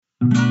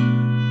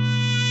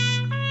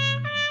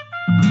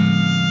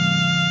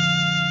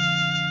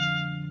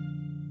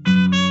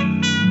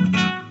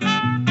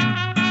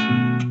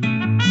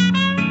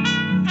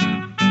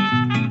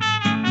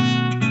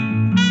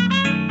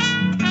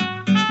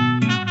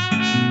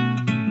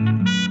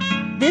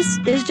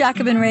This is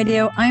Jacobin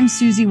Radio. I'm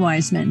Susie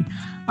Wiseman.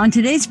 On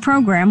today's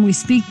program, we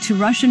speak to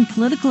Russian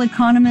political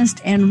economist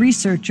and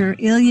researcher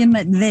Ilya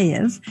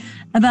Matveyev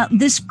about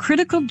this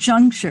critical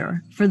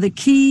juncture for the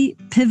key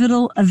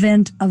pivotal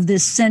event of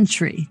this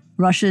century,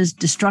 Russia's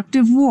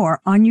destructive war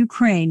on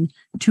Ukraine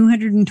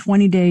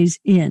 220 days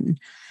in.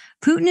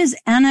 Putin has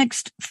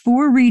annexed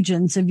 4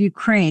 regions of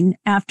Ukraine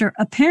after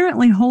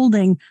apparently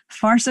holding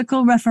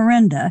farcical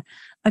referenda,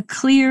 a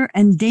clear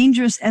and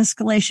dangerous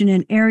escalation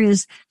in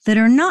areas that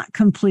are not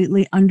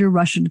completely under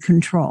Russian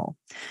control.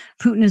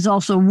 Putin has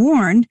also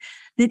warned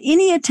that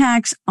any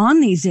attacks on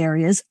these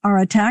areas are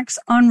attacks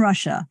on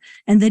Russia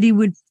and that he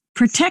would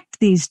protect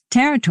these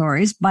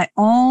territories by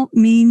all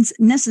means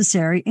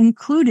necessary,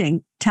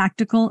 including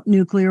tactical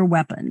nuclear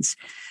weapons.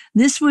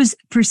 This was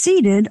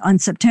preceded on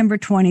September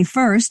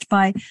 21st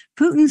by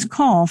Putin's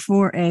call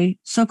for a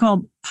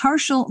so-called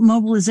partial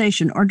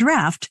mobilization or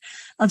draft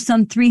of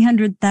some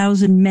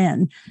 300,000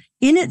 men,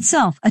 in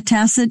itself a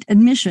tacit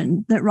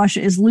admission that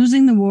Russia is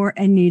losing the war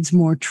and needs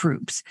more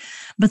troops.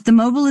 But the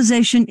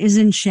mobilization is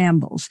in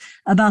shambles.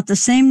 About the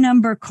same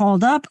number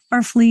called up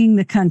are fleeing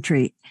the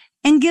country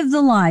and give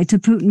the lie to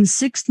Putin's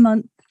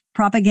 6-month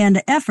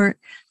propaganda effort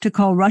to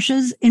call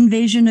Russia's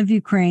invasion of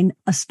Ukraine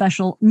a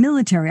special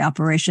military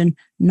operation,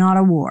 not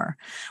a war.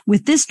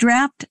 With this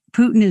draft,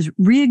 Putin is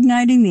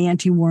reigniting the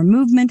anti-war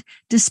movement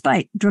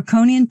despite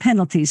draconian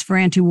penalties for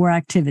anti-war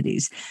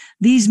activities.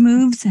 These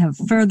moves have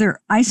further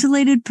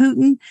isolated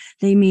Putin.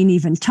 They mean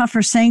even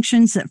tougher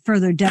sanctions that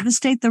further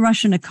devastate the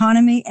Russian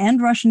economy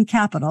and Russian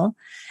capital.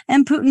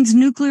 And Putin's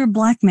nuclear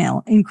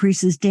blackmail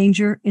increases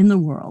danger in the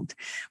world.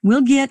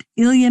 We'll get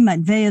Ilya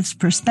Matveyev's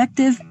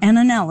perspective and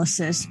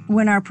analysis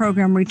when our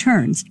program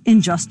returns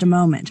in just a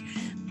moment.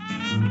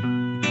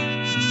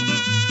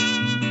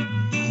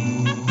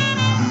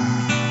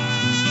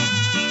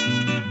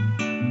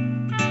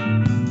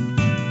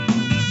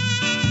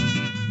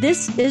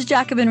 This is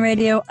Jacobin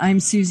Radio. I'm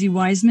Susie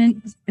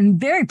Wiseman. I'm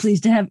very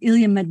pleased to have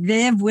Ilya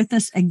Matveyev with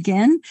us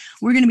again.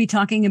 We're going to be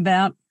talking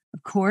about,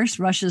 of course,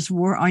 Russia's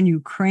war on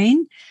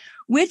Ukraine,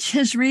 which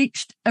has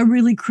reached a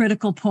really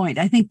critical point.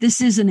 I think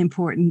this is an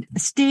important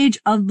stage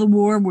of the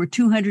war. We're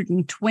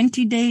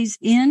 220 days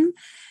in,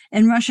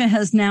 and Russia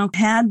has now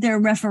had their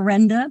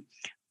referenda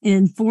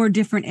in 4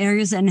 different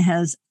areas and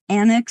has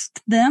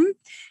annexed them.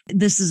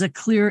 This is a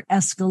clear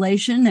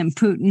escalation, and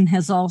Putin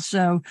has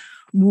also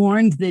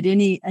warned that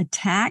any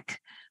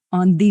attack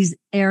on these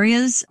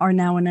areas are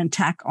now an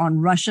attack on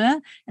Russia,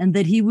 and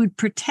that he would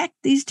protect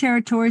these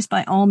territories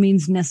by all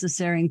means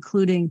necessary,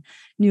 including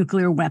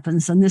nuclear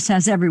weapons. And this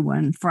has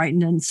everyone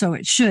frightened, and so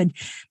it should.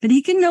 But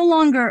he can no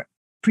longer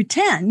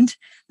pretend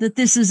that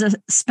this is a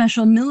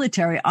special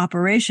military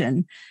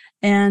operation.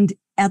 And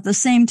at the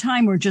same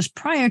time, or just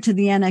prior to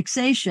the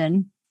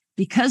annexation,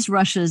 because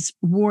Russia's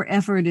war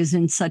effort is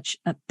in such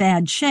a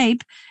bad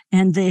shape,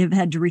 and they have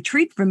had to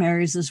retreat from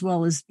areas as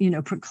well as,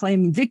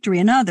 proclaim victory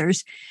in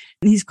others,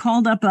 he's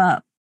called up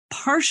a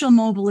partial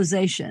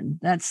mobilization,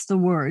 that's the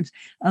word,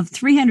 of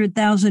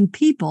 300,000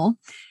 people.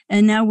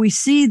 And now we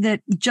see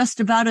that just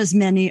about as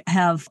many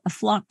have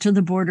flocked to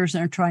the borders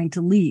and are trying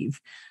to leave,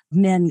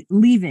 men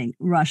leaving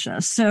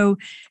Russia. So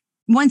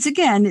once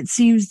again, it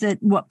seems that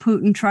what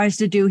Putin tries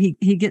to do,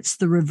 he gets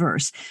the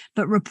reverse.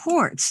 But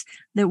reports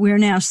that we're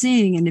now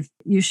seeing, and if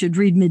you should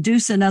read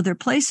Medusa and other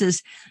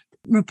places,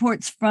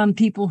 reports from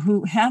people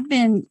who have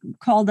been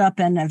called up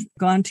and have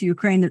gone to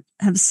Ukraine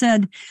have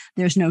said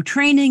there's no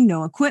training,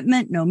 no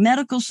equipment, no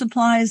medical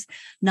supplies,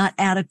 not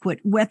adequate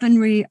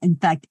weaponry, in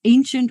fact,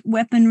 ancient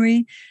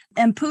weaponry.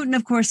 And Putin,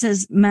 of course,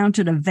 has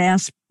mounted a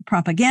vast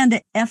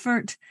propaganda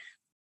effort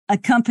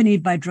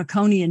accompanied by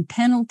draconian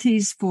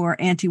penalties for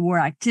anti-war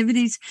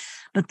activities.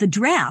 But the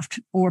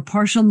draft or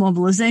partial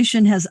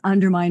mobilization has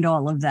undermined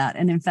all of that.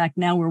 And in fact,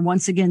 now we're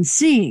once again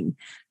seeing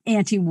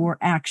anti-war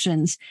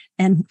actions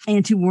and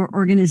anti-war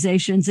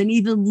organizations and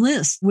even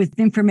lists with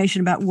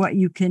information about what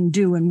you can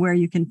do and where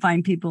you can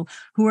find people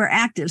who are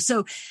active.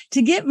 So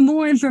to get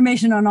more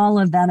information on all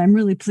of that, I'm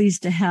really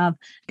pleased to have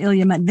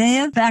Ilya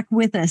Matveyev back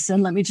with us.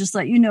 And let me just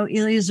let you know,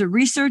 Ilya is a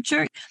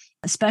researcher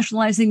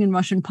specializing in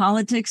Russian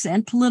politics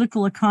and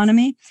political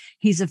economy.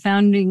 He's a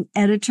founding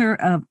editor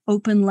of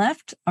Open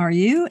Left,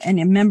 RU, and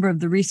a member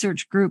of the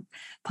research group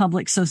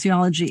Public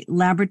Sociology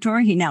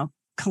Laboratory. He now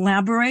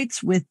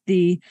collaborates with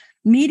the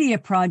media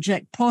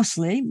project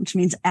Posle, which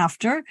means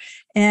after.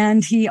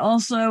 And he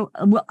also,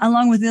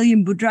 along with Ilya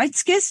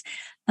Budraitskis,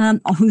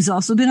 who's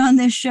also been on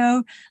this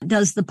show,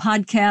 does the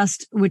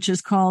podcast, which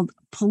is called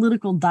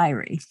Political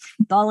Diary.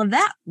 With all of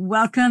that,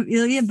 welcome,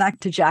 Ilya,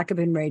 back to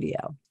Jacobin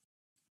Radio.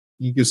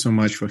 Thank you so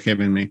much for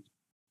having me.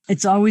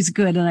 It's always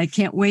good, and I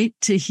can't wait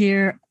to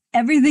hear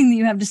everything that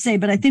you have to say.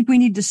 But I think we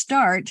need to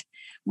start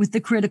with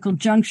the critical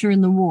juncture in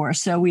the war.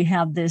 So we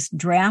have this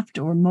draft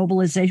or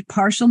mobilization,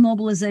 partial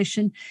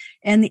mobilization,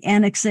 and the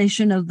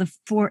annexation of the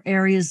 4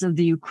 areas of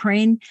the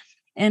Ukraine.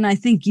 And I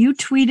think you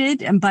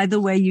tweeted, and by the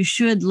way, you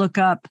should look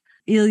up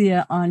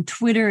Ilya on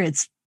Twitter.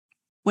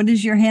 What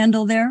is your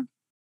handle there?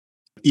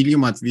 Ilya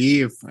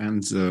Matveyev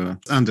and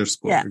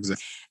underscore. Yeah.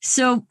 Exactly.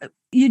 So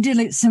you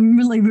did some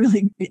really,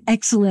 really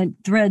excellent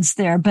threads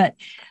there. But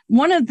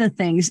one of the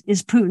things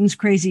is Putin's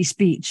crazy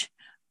speech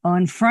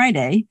on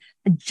Friday,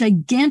 a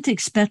gigantic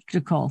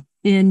spectacle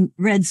in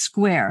Red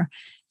Square.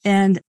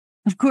 And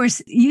of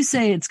course, you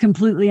say it's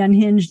completely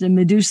unhinged, and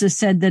Medusa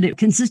said that it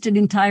consisted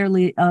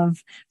entirely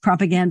of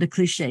propaganda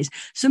cliches.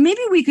 So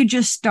maybe we could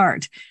just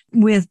start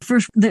with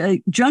first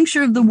the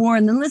juncture of the war,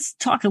 and then let's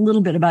talk a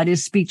little bit about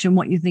his speech and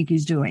what you think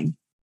he's doing.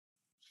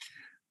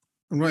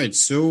 Right.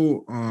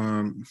 So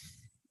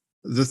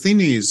the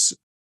thing is,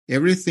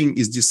 everything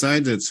is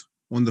decided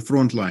on the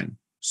front line.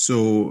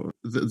 So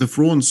the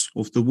fronts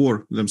of the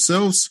war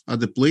themselves are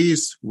the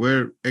place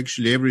where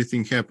actually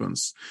everything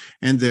happens.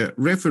 And the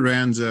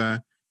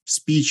referenda,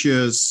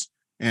 speeches,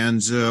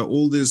 and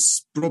all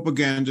these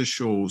propaganda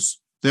shows,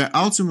 they're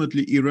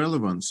ultimately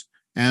irrelevant.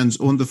 And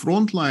on the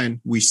front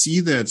line, we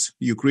see that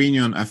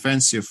Ukrainian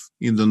offensive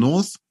in the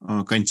north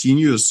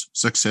continues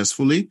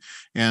successfully.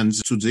 And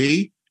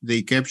today,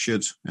 they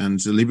captured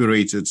and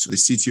liberated the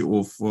city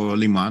of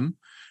Liman.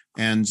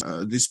 And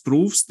this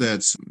proves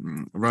that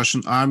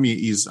Russian army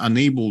is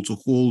unable to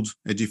hold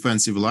a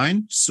defensive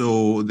line.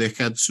 So they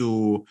had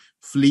to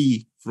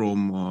flee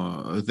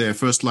from their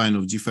first line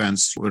of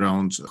defense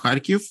around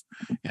Kharkiv.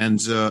 And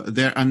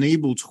they're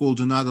unable to hold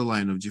another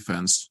line of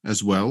defense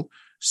as well.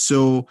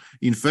 So,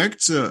 in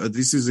fact,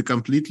 this is a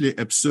completely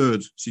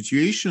absurd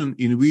situation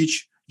in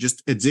which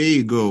just a day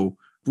ago,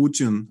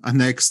 Putin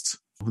annexed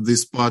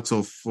this part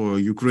of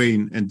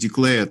Ukraine and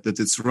declared that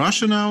it's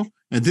Russia now.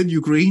 And then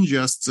Ukraine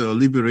just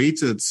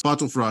liberated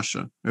part of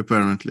Russia,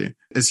 apparently,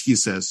 as he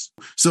says.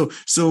 So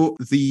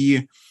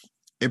the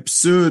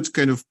absurd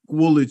kind of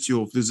quality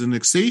of this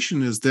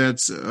annexation is that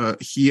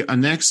he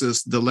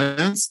annexes the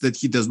lands that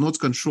he does not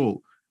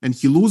control. And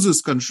he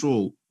loses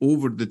control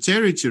over the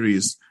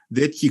territories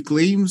that he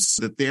claims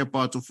that they are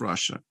part of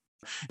Russia.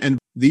 And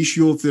the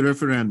issue of the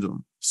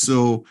referendum.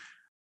 So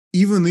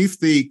even if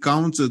they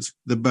counted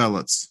the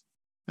ballots,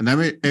 and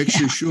I'm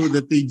actually sure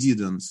that they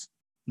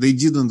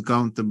didn't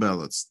count the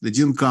ballots. They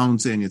didn't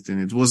count anything.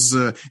 It was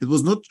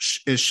not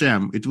a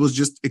sham. It was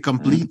just a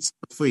complete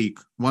fake,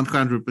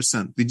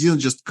 100%. They didn't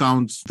just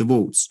count the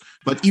votes.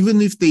 But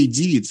even if they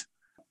did,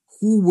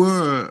 who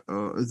were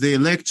the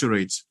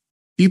electorate?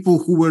 People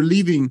who were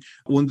living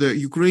on the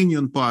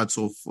Ukrainian parts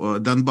of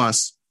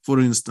Donbass, for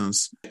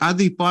instance, are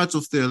they part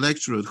of the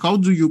electorate? How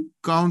do you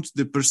count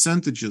the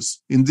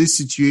percentages in this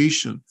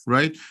situation,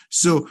 right?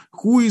 So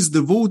who is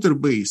the voter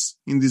base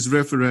in this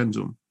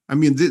referendum? I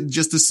mean,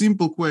 just a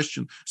simple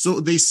question. So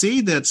they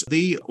say that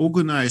they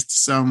organized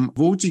some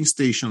voting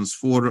stations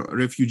for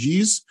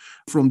refugees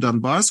from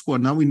Donbass who are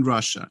now in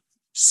Russia.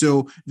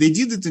 So they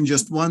did it in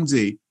just one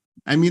day.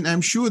 I mean,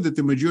 I'm sure that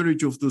the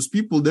majority of those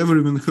people never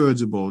even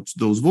heard about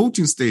those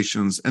voting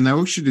stations. And I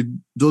actually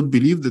don't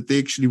believe that they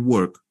actually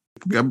work.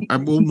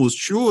 I'm almost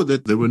sure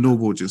that there were no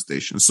voting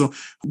stations. So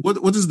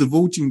what is the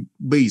voting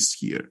base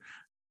here?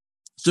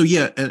 So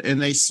yeah,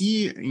 and I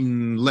see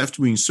in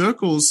left-wing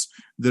circles,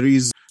 there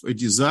is a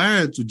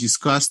desire to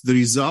discuss the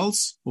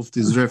results of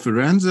this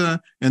referenda.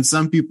 And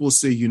some people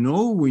say,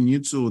 we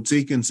need to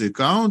take into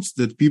account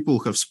that people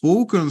have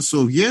spoken.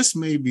 So yes,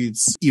 maybe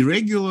it's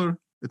irregular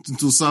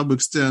to some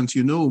extent,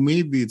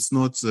 maybe it's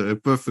not a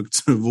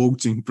perfect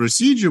voting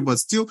procedure, but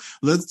still,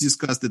 let's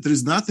discuss that. There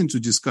is nothing to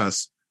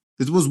discuss.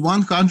 It was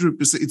 100%.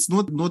 It's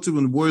not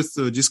even worth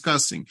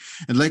discussing.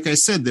 And like I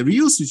said, the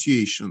real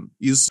situation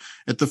is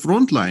at the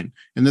front line.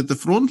 And at the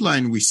front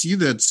line, we see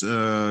that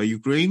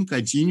Ukraine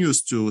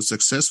continues to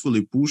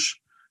successfully push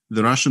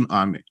the Russian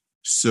army.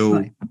 So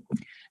right.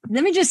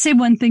 Let me just say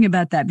one thing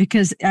about that,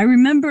 because I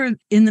remember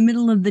in the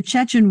middle of the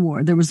Chechen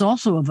war, there was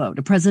also a vote,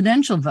 a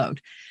presidential vote.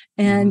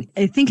 And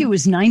I think it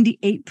was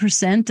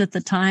 98% at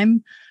the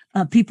time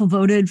people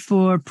voted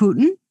for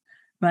Putin.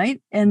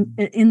 Right. And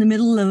in the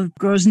middle of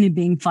Grozny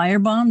being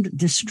firebombed,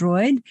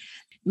 destroyed.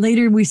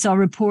 Later, we saw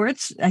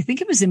reports, I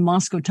think it was in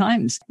Moscow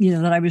Times,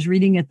 that I was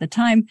reading at the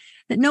time,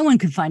 that no one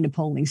could find a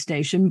polling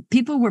station.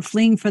 People were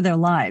fleeing for their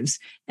lives,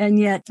 and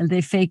yet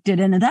they faked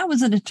it. And that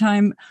was at a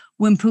time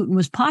when Putin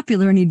was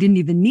popular and he didn't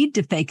even need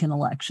to fake an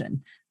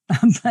election.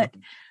 But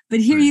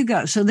here you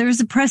go. So there's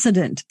a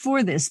precedent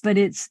for this, but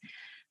it's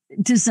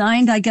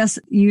designed, I guess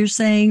you're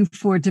saying,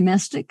 for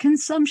domestic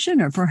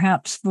consumption or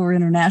perhaps for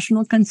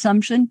international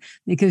consumption,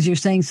 because you're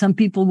saying some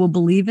people will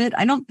believe it.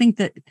 I don't think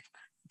that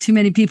too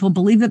many people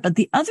believe it, but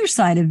the other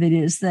side of it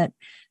is that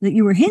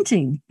you were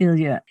hinting,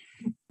 Ilya.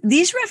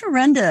 These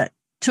referenda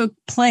took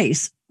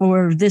place,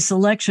 or this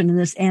election and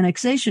this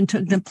annexation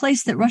took the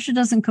place that Russia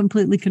doesn't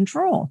completely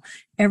control.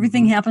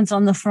 Everything happens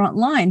on the front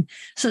line.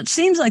 So it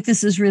seems like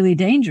this is really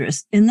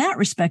dangerous in that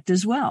respect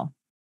as well.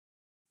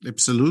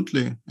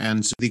 Absolutely.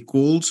 And they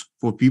called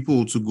for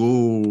people to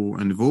go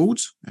and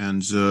vote,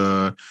 and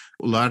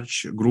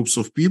large groups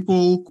of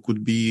people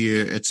could be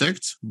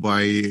attacked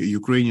by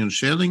Ukrainian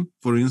shelling,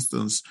 for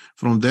instance.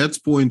 From that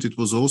point, it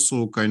was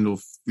also kind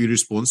of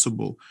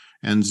irresponsible.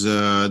 And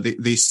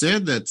they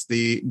said that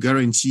they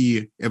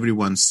guarantee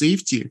everyone's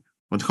safety,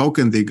 But how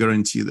can they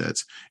guarantee that?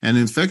 And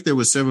in fact, there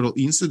were several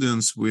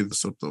incidents with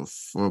sort of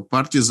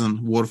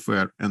partisan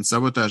warfare and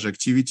sabotage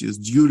activities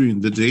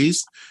during the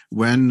days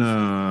when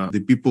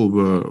the people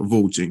were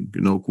voting,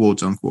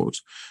 quote unquote.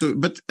 So,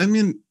 but I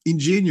mean, in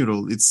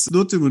general, it's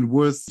not even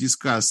worth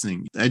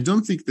discussing. I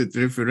don't think that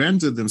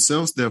referenda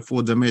themselves, they're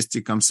for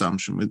domestic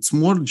consumption. It's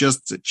more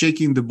just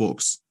checking the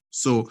box.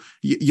 So,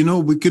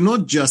 we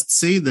cannot just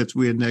say that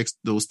we annexed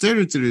those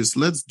territories.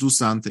 Let's do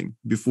something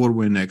before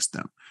we annex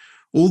them.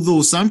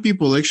 Although some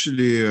people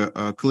actually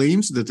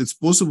claims that it's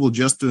possible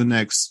just to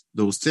annex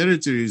those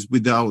territories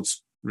without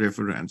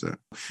referenda.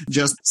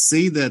 Just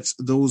say that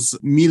those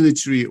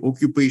military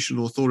occupation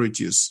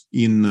authorities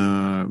in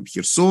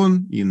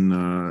Kherson, in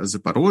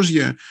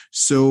Zaporozhye,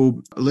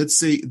 so let's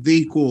say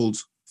they called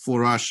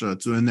for Russia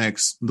to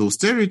annex those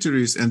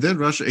territories, and then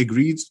Russia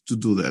agreed to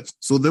do that.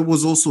 So there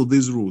was also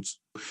this route.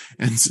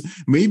 And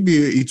maybe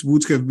it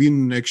would have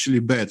been actually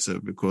better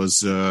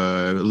because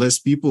less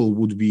people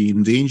would be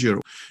in danger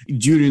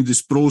during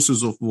this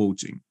process of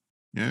voting.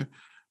 Yeah.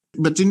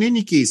 But in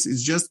any case,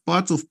 it's just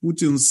part of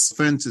Putin's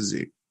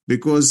fantasy.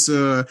 Because,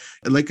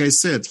 like I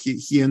said,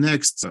 he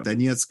annexed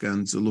Donetsk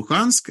and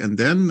Luhansk, and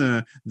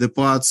then the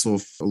parts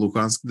of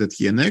Luhansk that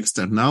he annexed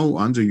are now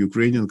under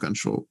Ukrainian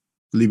control,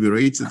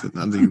 liberated and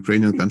under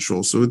Ukrainian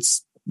control. So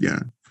it's, yeah.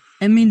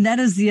 I mean, that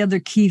is the other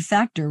key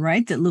factor,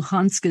 right? That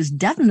Luhansk is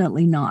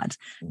definitely not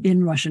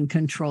in Russian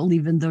control,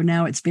 even though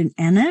now it's been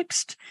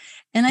annexed.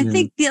 And I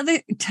think the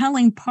other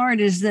telling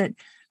part is that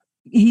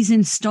he's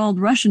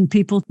installed Russian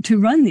people to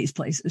run these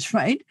places,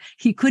 right?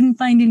 He couldn't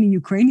find any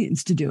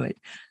Ukrainians to do it.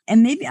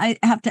 And maybe I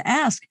have to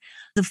ask,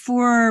 the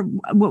four,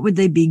 what would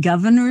they be,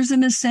 governors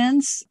in a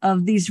sense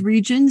of these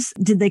regions?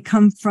 Did they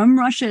come from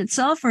Russia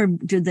itself, or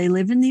did they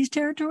live in these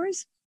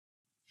territories?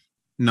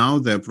 Now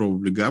they're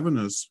probably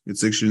governors.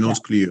 It's actually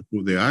not clear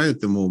who they are at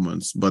the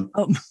moment, but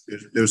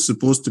they're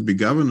supposed to be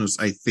governors,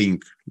 I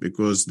think,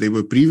 because they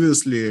were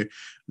previously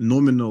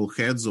nominal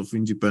heads of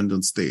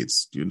independent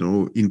states,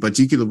 in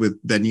particular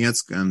with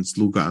Donetsk and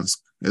Lugansk,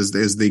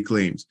 as they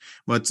claimed.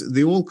 But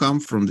they all come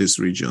from these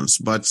regions.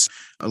 But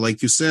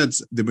like you said,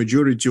 the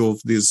majority of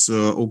these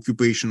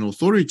occupation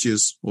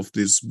authorities, of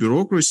this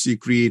bureaucracy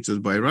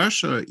created by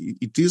Russia,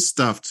 it is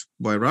staffed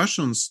by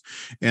Russians.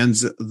 And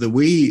the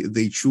way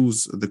they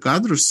choose the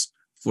cadres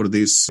for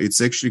this,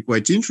 it's actually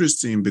quite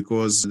interesting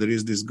because there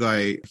is this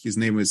guy, his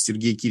name is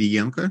Sergei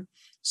Kiriyenko.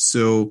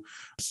 So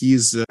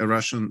he's a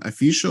Russian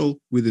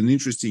official with an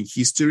interesting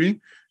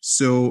history.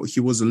 So he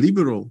was a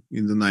liberal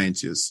in the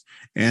 90s,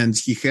 and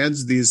he had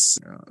this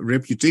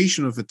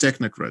reputation of a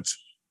technocrat.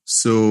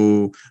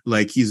 So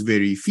he's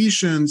very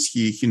efficient.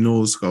 He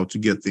knows how to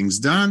get things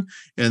done.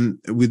 And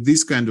with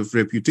this kind of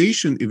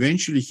reputation,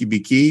 eventually he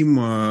became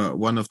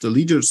one of the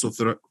leaders of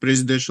the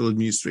presidential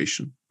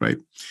administration, right?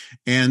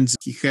 And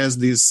he has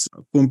this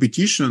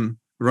competition,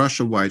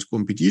 Russia-wide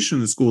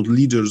competition. It's called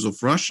Leaders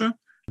of Russia.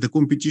 The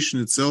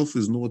competition itself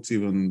is not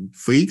even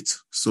faked,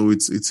 so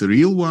it's a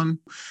real one.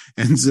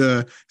 And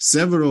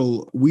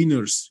several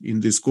winners in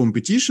this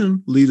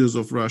competition, Leaders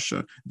of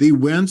Russia, they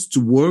went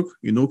to work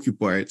in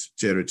occupied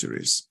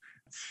territories.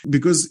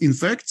 Because, in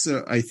fact,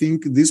 I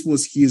think this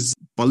was his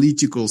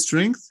political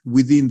strength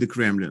within the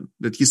Kremlin,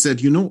 that he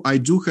said, I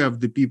do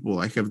have the people,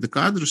 I have the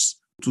cadres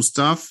to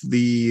staff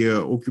the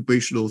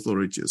occupation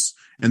authorities.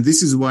 And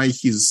this is why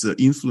his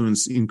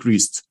influence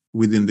increased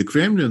within the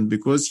Kremlin,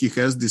 because he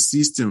has this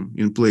system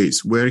in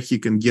place where he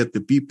can get the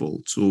people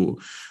to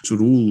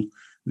rule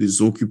these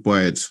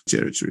occupied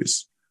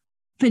territories.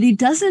 But he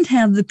doesn't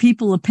have the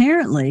people,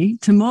 apparently,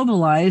 to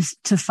mobilize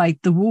to fight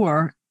the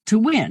war to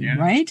win,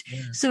 right?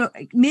 Yeah. So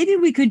maybe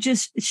we could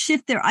just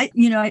shift there.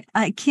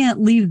 I can't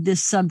leave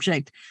this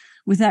subject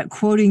without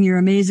quoting your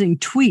amazing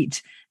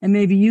tweet. And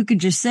maybe you could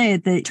just say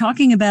it, that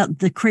talking about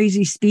the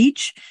crazy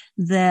speech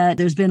that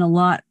there's been a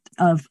lot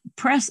of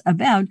press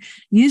about,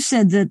 you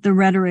said that the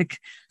rhetoric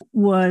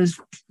was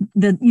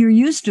that you're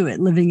used to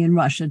it living in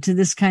Russia, to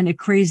this kind of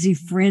crazy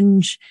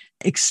fringe,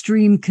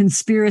 extreme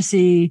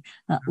conspiracy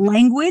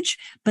language,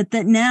 but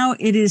that now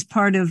it is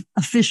part of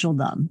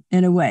officialdom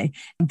in a way,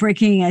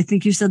 breaking, I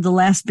think you said, the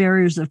last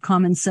barriers of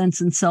common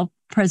sense and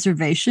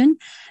self-preservation.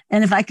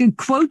 And if I could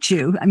quote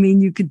you, I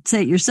mean, you could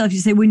say it yourself. You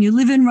say, when you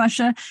live in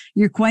Russia,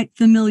 you're quite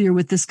familiar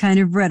with this kind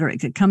of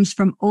rhetoric. It comes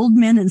from old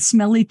men in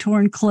smelly,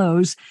 torn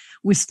clothes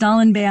with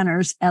Stalin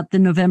banners at the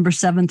November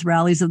 7th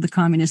rallies of the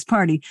Communist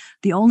Party.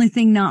 The only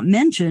thing not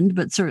mentioned,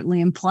 but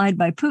certainly implied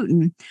by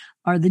Putin,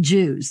 are the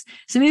Jews.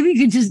 So maybe you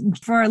could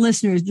just, for our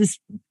listeners, just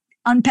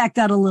unpack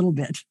that a little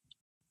bit.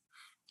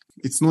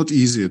 It's not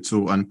easy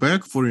to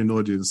unpack for an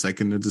audience. I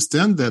can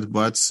understand that,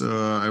 but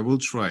I will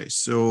try.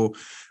 So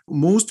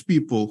most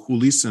people who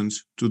listened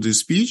to this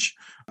speech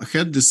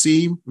had the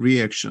same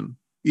reaction.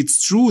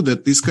 It's true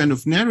that this kind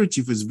of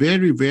narrative is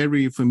very,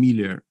 very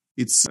familiar.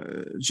 It's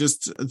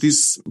just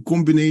this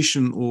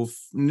combination of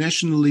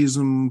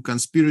nationalism,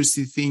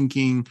 conspiracy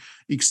thinking,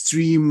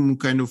 extreme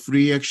kind of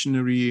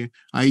reactionary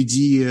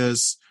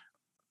ideas,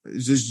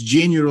 this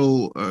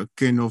general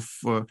kind of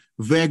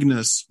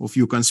vagueness of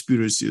your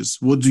conspiracies.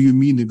 What do you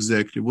mean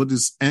exactly? What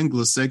is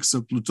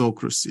Anglo-Saxon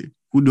plutocracy?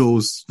 Who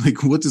knows?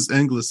 Like, what is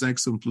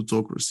Anglo-Saxon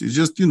plutocracy? It's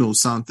just,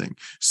 something.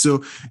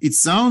 So it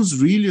sounds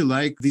really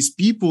like these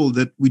people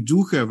that we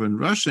do have in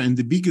Russia, and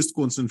the biggest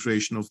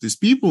concentration of these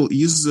people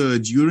is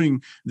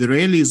during the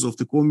rallies of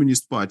the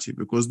Communist Party,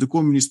 because the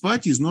Communist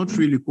Party is not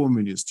really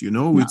communist,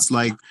 No. It's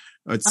like,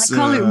 I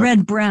call it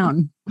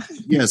red-brown.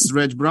 Yes,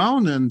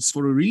 red-brown, and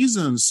for a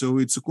reason. So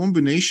it's a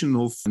combination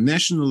of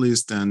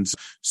nationalist and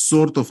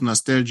sort of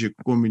nostalgic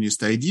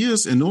communist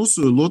ideas, and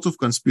also a lot of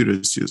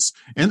conspiracies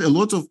and a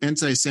lot of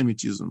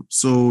anti-Semitism.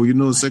 So,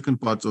 the second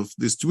part of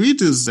this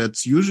tweet is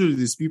that usually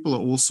these people are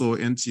also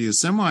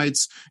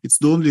anti-Semites. It's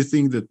the only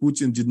thing that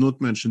Putin did not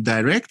mention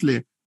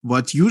directly.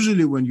 But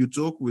usually when you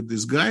talk with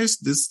these guys,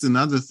 this is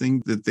another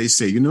thing that they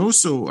say,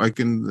 so I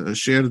can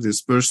share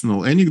this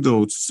personal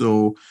anecdote.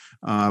 So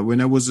when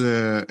I was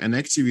an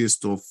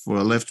activist of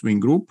a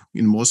left-wing group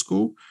in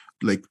Moscow,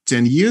 like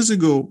 10 years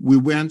ago, we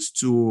went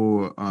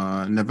to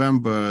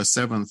November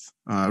 7th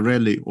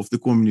rally of the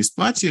Communist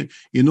Party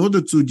in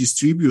order to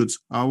distribute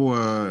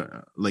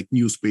our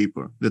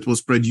newspaper that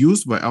was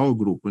produced by our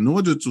group, in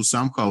order to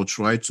somehow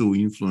try to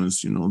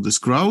influence, this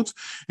crowd.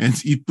 And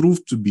it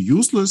proved to be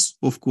useless,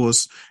 of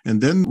course.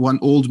 And then one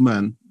old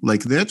man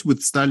like that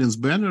with Stalin's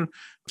banner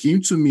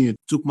came to me,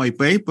 took my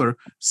paper,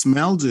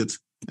 smelled it,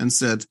 and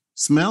said,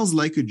 "Smells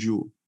like a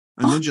Jew,"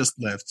 and then just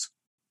left.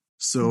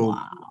 So,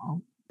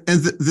 wow.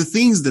 And the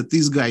things that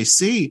these guys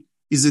say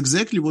is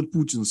exactly what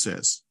Putin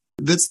says.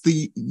 That's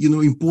the,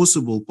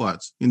 impossible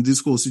part in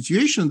this whole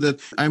situation, that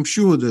I'm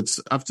sure that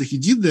after he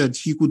did that,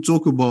 he could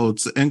talk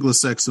about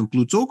Anglo-Saxon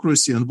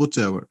plutocracy and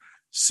whatever.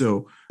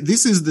 So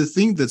this is the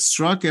thing that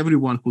struck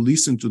everyone who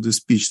listened to the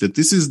speech, that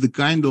this is the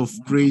kind of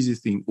crazy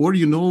thing. Or,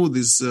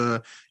 this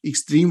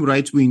extreme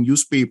right-wing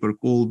newspaper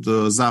called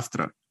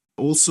Zavtra.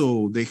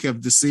 Also, they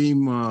have the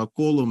same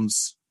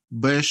columns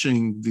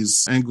bashing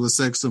this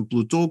Anglo-Saxon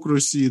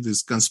plutocracy,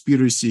 this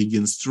conspiracy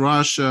against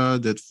Russia,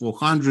 that for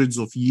hundreds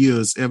of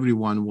years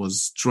everyone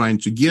was trying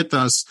to get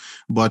us,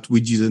 but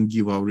we didn't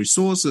give our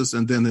resources.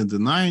 And then in the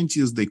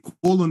 90s, they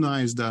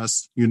colonized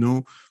us,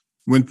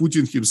 when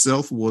Putin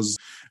himself was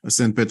a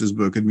St.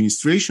 Petersburg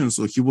administration.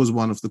 So he was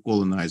one of the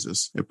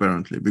colonizers,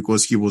 apparently,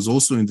 because he was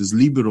also in this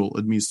liberal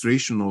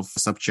administration of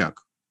Sobchak,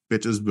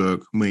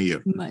 Petersburg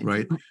mayor,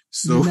 right?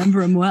 So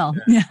remember him well.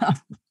 Yeah.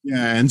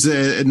 Yeah,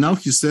 and now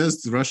he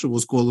says Russia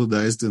was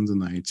colonized in the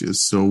 90s.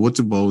 So what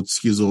about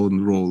his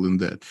own role in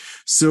that?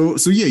 So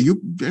yeah,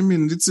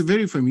 it's a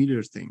very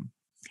familiar thing.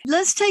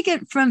 Let's take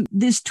it from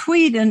this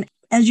tweet. And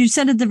as you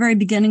said at the very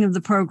beginning of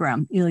the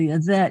program, Ilya,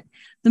 that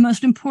the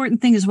most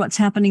important thing is what's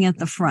happening at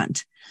the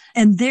front.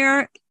 And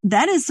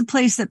that is the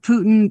place that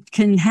Putin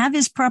can have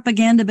his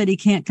propaganda, but he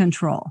can't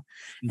control.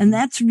 Mm-hmm. And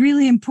that's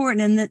really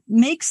important. And that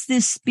makes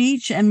this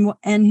speech and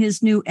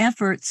his new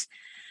efforts,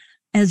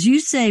 as you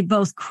say,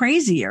 both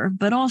crazier,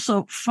 but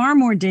also far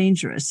more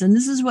dangerous. And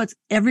this is what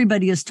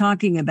everybody is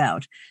talking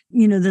about,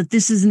 that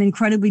this is an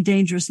incredibly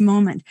dangerous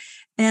moment.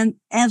 And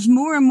as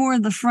more and more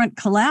of the front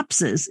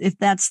collapses, if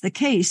that's the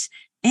case,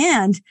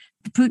 and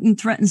Putin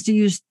threatens to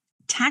use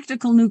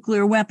tactical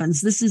nuclear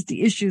weapons, this is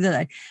the issue that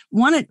I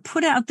want to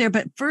put out there.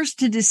 But first,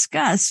 to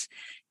discuss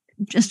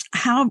just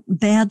how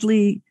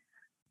badly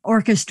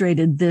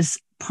orchestrated this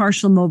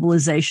partial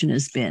mobilization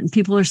has been.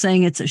 People are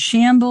saying it's a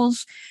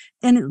shambles.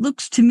 And it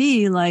looks to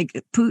me like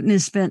Putin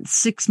has spent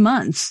 6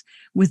 months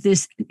with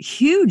this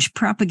huge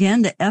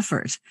propaganda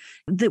effort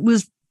that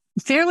was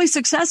fairly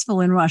successful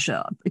in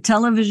Russia.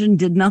 Television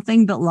did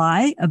nothing but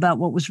lie about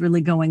what was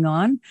really going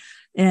on.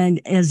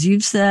 And as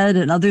you've said,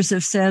 and others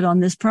have said on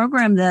this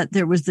program, that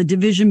there was the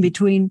division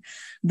between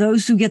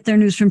those who get their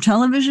news from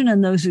television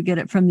and those who get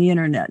it from the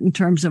internet in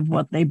terms of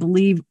what they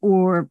believe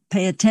or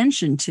pay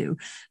attention to.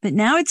 But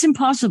now it's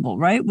impossible,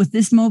 right? With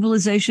this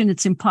mobilization,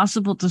 it's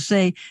impossible to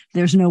say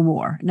there's no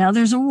war. Now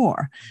there's a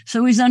war.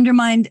 So he's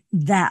undermined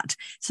that.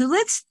 So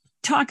let's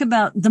talk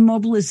about the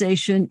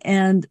mobilization,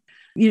 and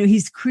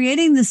he's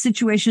creating the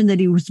situation that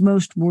he was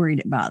most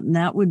worried about, and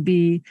that would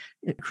be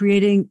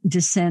creating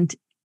dissent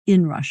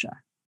in Russia.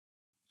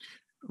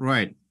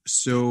 Right.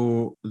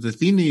 So the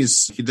thing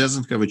is, he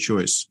doesn't have a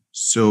choice.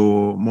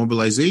 So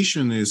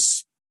mobilization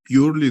is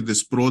purely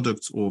this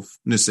product of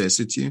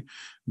necessity,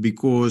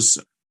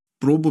 because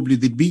probably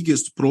the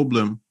biggest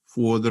problem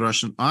for the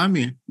Russian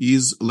army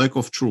is lack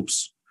of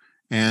troops,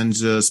 and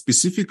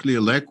specifically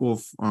lack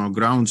of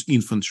ground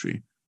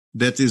infantry.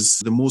 That is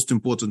the most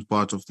important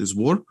part of this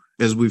war,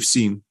 as we've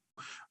seen.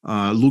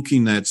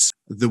 Looking at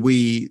the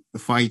way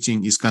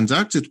fighting is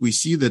conducted, we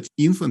see that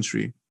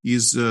infantry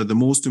is the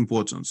most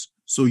important.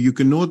 So you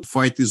cannot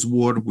fight this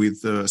war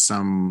with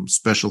some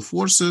special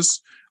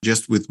forces,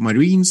 just with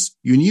Marines.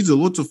 You need a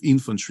lot of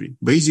infantry,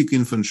 basic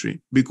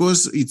infantry,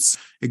 because it's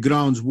a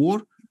ground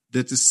war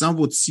that is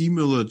somewhat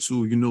similar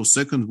to,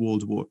 Second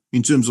World War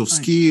in terms of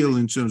scale,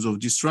 in terms of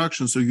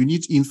destruction. So you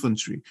need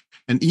infantry.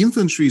 And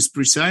infantry is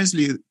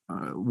precisely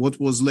what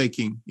was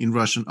lacking in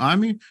Russian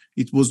army.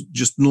 It was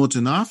just not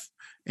enough.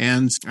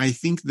 And I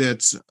think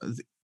that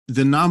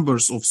the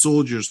numbers of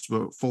soldiers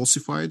were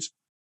falsified.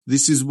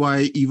 This is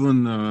why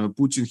even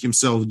Putin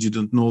himself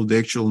didn't know the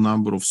actual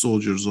number of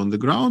soldiers on the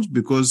ground,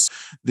 because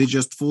they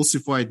just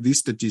falsified these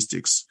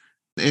statistics.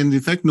 And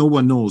in fact, no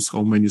one knows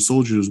how many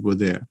soldiers were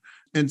there.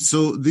 And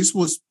so this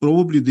was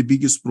probably the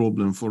biggest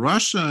problem for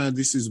Russia.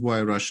 This is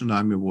why Russian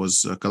army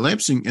was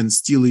collapsing and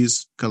still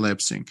is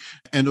collapsing.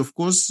 And of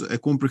course, a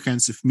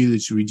comprehensive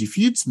military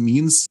defeat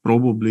means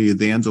probably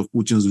the end of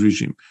Putin's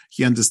regime.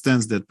 He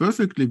understands that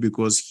perfectly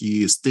because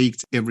he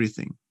staked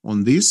everything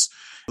on this.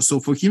 So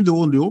for him, the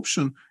only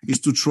option is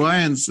to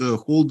try and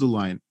hold the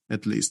line,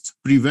 at least,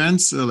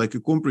 prevent like a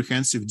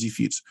comprehensive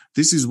defeat.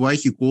 This is why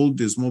he called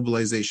this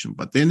mobilization.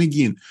 But then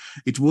again,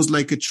 it was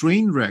like a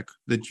train wreck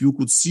that you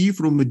could see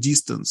from a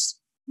distance,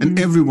 and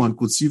everyone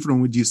could see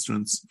from a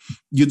distance.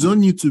 You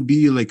don't need to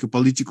be like a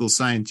political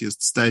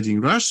scientist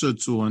studying Russia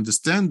to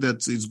understand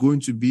that it's going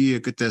to be a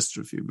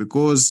catastrophe,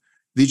 because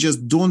they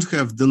just don't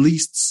have the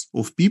lists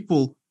of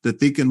people that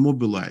they can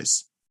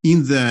mobilize.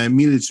 In the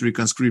military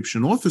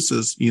conscription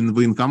offices, in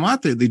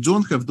Voenkomate, they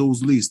don't have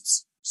those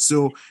lists.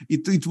 So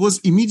it was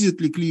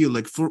immediately clear,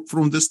 like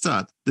from the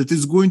start, that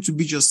it's going to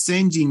be just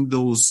sending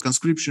those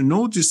conscription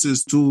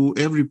notices to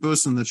every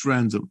person at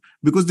random,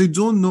 because they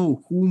don't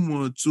know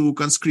whom to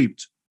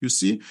conscript, you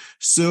see.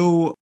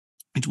 So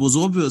it was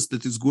obvious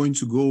that it's going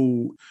to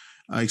go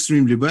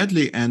extremely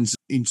badly. And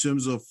in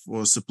terms of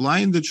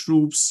supplying the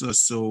troops,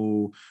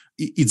 so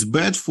it's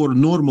bad for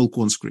normal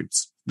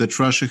conscripts that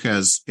Russia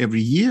has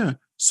every year.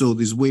 So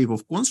this wave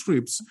of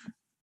conscripts,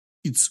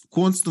 it's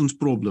constant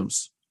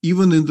problems,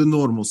 even in the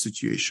normal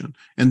situation.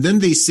 And then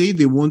they say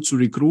they want to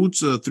recruit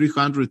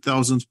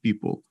 300,000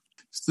 people.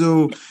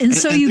 So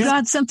you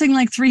got something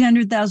like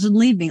 300,000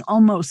 leaving,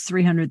 almost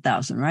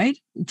 300,000, right?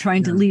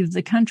 Trying to leave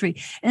the country.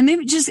 And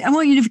maybe I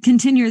want you to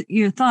continue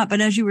your thought,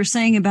 but as you were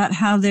saying about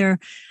how they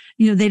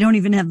don't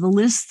even have the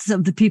lists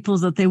of the people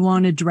that they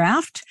want to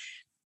draft.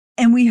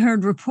 And we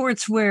heard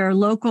reports where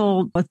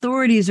local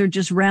authorities are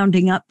just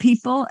rounding up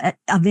people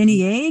of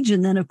any age.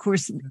 And then, of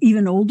course,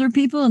 even older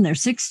people in their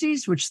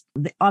 60s, which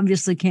they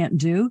obviously can't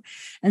do.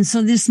 And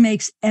so this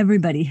makes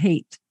everybody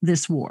hate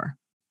this war.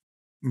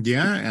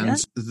 Yeah.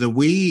 And the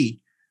way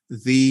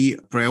they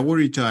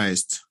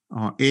prioritized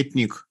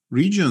ethnic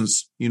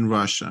regions in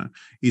Russia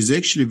is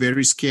actually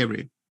very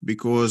scary,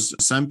 because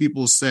some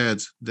people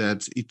said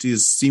that it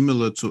is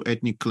similar to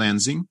ethnic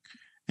cleansing.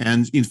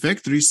 And in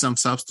fact, there is some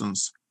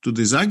substance to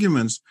these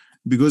arguments,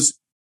 because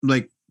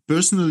like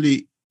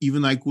personally,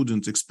 even I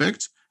couldn't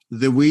expect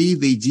the way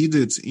they did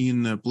it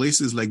in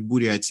places like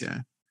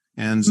Buryatia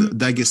and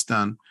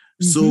Dagestan.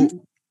 So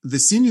the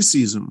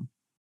cynicism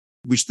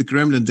which the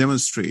Kremlin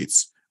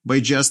demonstrates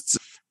by just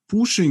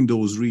pushing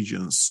those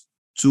regions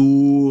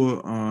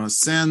to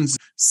send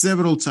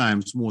several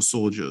times more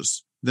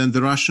soldiers than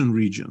the Russian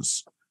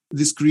regions,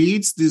 this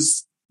creates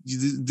this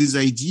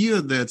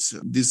idea that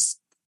this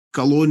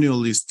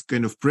colonialist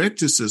kind of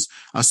practices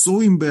are so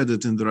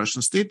embedded in the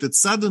Russian state that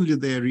suddenly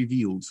they are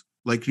revealed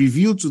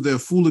to their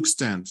full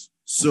extent.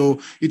 So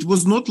it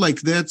was not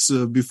like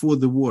that before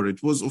the war.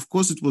 It was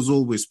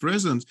always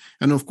present.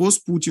 And of course,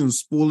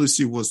 Putin's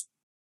policy was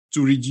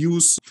to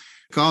reduce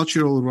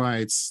cultural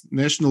rights,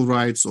 national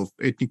rights of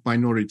ethnic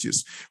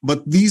minorities.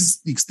 But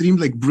these extreme,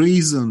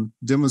 brazen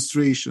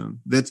demonstration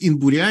that in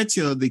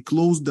Buryatia, they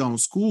closed down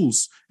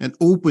schools and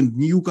opened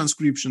new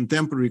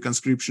temporary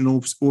conscription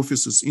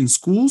offices in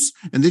schools.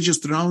 And they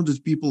just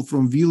rounded people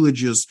from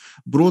villages,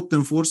 brought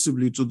them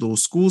forcibly to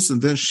those schools,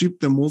 and then shipped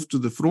them off to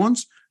the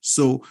front.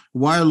 So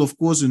while, of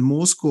course, in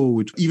Moscow,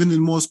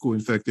 in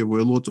fact, there were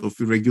a lot of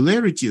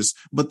irregularities,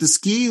 but the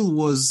scale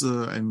was,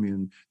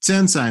 10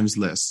 times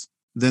less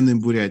than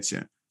in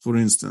Buryatia, for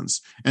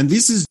instance. And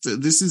this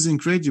is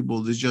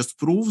incredible. This just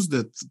proves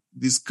that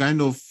this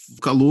kind of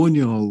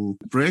colonial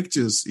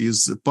practice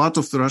is part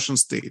of the Russian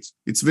state.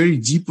 It's very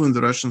deep in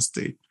the Russian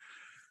state.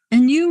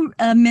 And you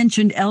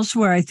mentioned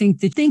elsewhere, I think,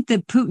 that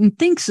Putin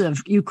thinks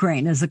of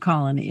Ukraine as a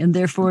colony, and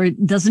therefore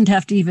it doesn't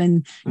have to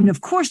even, and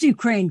of course,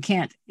 Ukraine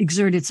can't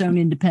exert its own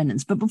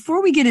independence. But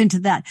before we get into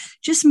that,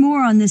 just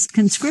more on this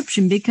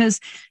conscription,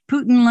 because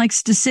Putin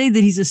likes to say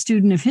that he's a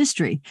student of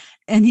history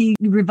and he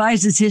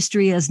revises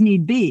history as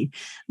need be.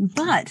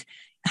 But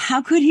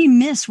how could he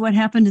miss what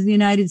happened to the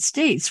United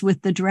States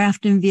with the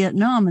draft in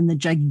Vietnam and the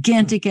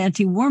gigantic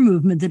anti-war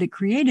movement that it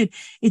created?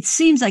 It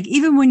seems like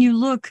even when you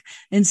look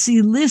and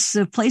see lists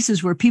of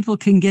places where people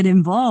can get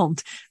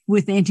involved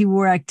with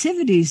anti-war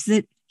activities,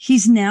 that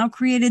he's now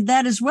created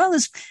that as well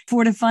as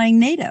fortifying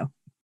NATO.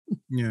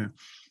 Yeah.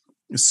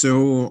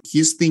 So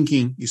his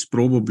thinking is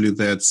probably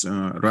that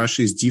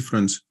Russia is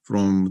different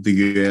from the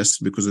US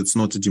because it's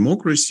not a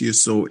democracy.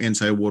 So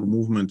anti-war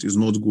movement is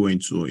not going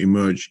to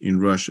emerge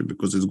in Russia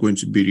because it's going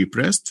to be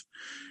repressed.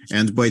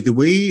 And by the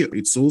way,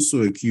 it's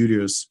also a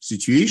curious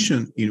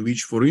situation in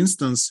which, for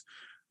instance,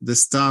 the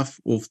staff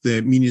of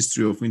the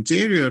Ministry of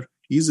Interior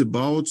is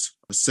about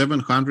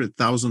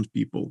 700,000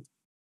 people.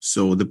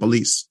 So the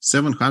police,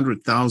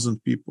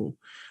 700,000 people.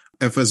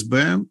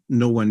 FSB,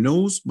 no one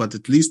knows, but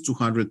at least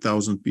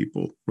 200,000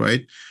 people,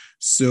 right?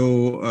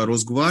 So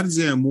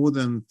Rosgvardia, more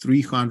than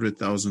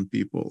 300,000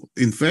 people.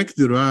 In fact,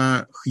 there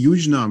are a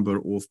huge number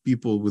of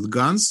people with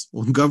guns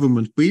on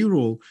government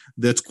payroll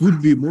that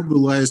could be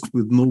mobilized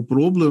with no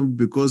problem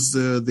because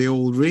they're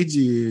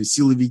already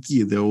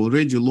siloviki, they're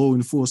already law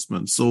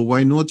enforcement. So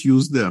why not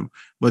use them?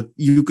 But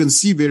you can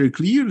see very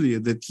clearly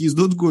that he's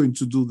not going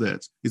to do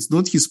that. It's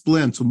not his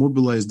plan to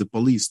mobilize the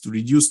police, to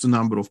reduce the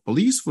number of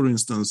police, for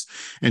instance,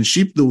 and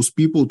ship those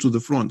people to the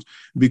front,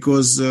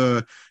 because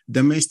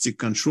domestic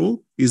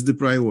control is the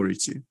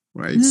priority,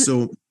 right? Mm-hmm.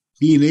 So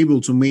being able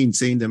to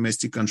maintain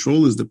domestic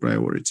control is the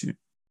priority.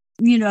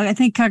 You know, I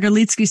think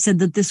Kagarlitsky said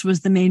that this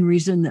was the main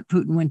reason that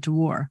Putin went to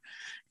war.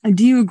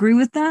 Do you agree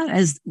with that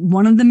as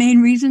one of the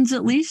main reasons,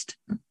 at least?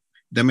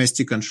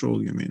 Domestic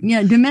control, you mean?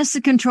 Yeah,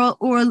 domestic control,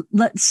 or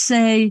let's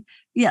say,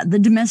 the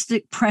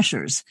domestic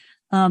pressures.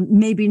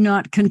 Maybe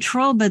not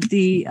control, but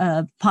the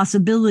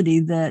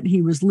possibility that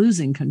he was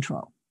losing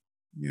control.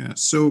 Yeah,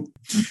 so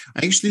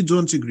I actually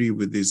don't agree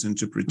with this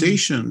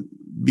interpretation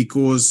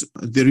because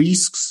the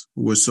risks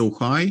were so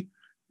high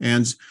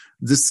and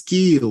the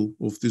scale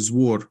of this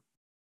war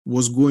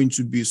was going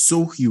to be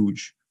so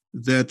huge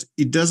that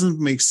it doesn't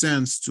make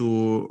sense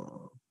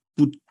to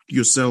put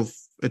yourself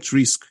at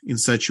risk in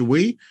such a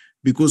way,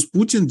 because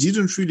Putin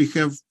didn't really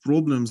have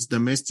problems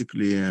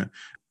domestically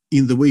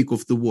in the wake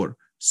of the war.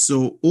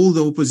 So all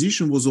the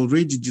opposition was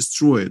already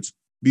destroyed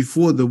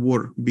before the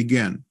war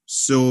began.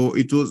 So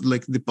it was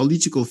like the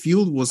political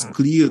field was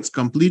cleared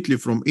completely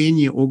from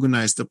any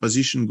organized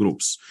opposition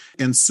groups.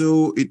 And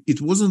so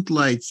it wasn't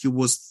like he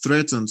was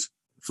threatened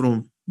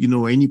from,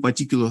 any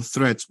particular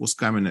threat was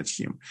coming at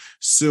him.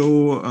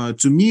 So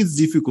to me, it's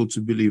difficult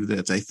to believe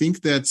that. I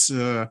think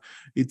that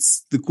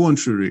it's the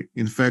contrary.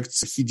 In fact,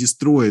 he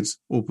destroyed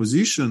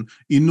opposition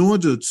in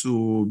order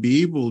to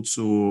be able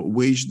to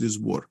wage this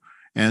war.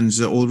 And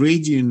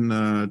already in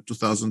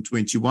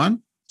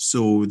 2021,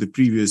 so the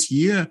previous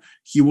year,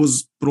 he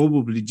was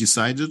probably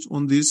decided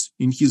on this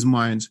in his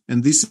mind.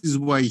 And this is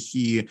why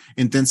he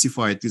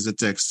intensified his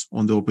attacks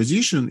on the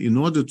opposition in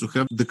order to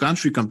have the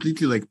country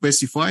completely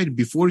pacified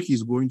before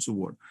he's going to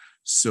war.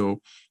 So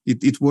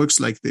it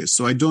works like this.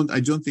 So I don't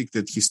think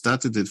that he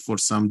started it for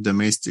some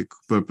domestic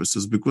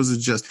purposes, because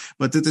it's just,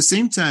 but at the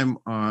same time,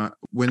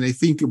 when I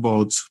think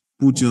about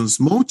Putin's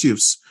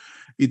motives,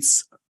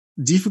 it's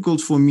difficult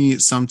for me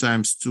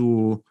sometimes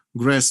to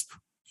grasp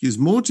his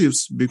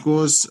motives,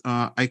 because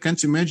I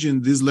can't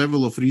imagine this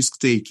level of risk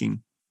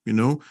taking,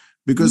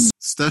 because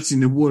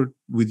starting a war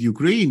with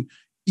Ukraine,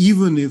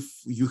 even if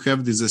you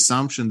have this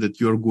assumption that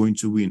you're going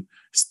to win,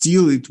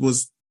 still it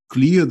was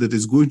clear that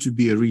it's going to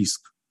be a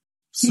risk.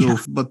 So,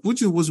 but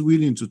Putin was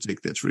willing to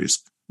take that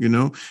risk,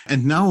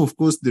 and now, of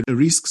course, the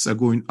risks are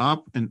going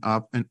up and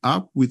up and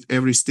up with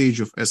every stage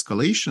of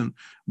escalation.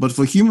 But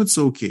for him, it's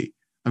okay.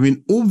 I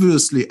mean,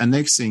 obviously,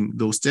 annexing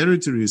those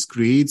territories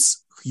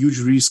creates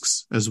huge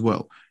risks as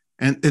well.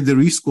 And the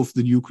risk of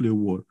the nuclear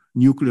war,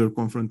 nuclear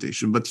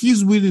confrontation. But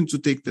he's willing to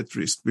take that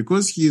risk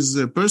because he's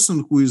a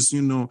person who is,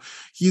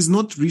 he's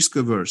not risk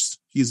averse.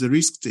 He's a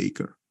risk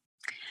taker.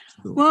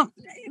 So. Well,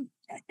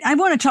 I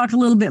want to talk a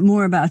little bit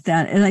more about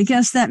that. And I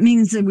guess that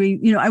means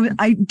that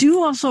I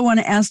do also want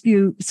to ask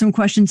you some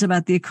questions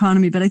about the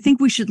economy, but I think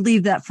we should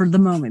leave that for the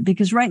moment,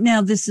 because right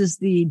now this is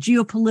the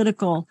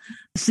geopolitical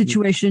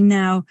situation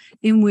now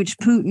in which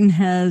Putin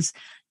has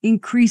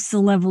increased the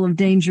level of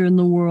danger in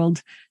the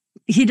world.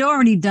 He'd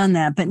already done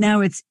that, but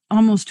now it's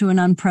almost to an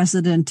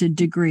unprecedented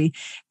degree.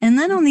 And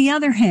then on the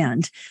other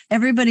hand,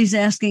 everybody's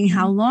asking,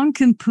 how long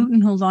can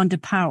Putin hold on to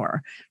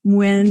power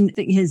when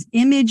his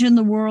image in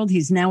the world,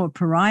 he's now a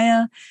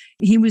pariah.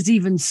 He was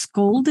even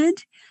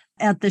scolded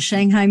at the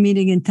Shanghai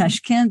meeting in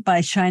Tashkent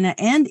by China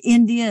and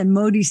India. And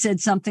Modi said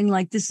something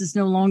like, this is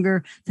no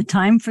longer the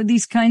time for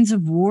these kinds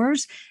of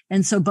wars.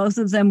 And so both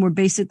of them were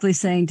basically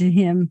saying to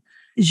him,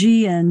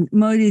 Xi and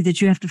Modi,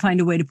 that you have to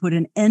find a way to put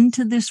an end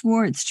to this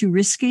war. It's too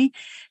risky.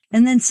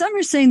 And then some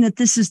are saying that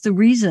this is the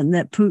reason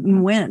that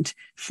Putin went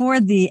for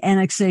the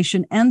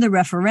annexation and the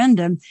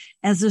referendum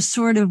as a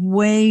sort of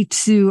way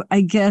to, I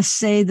guess,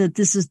 say that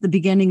this is the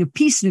beginning of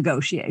peace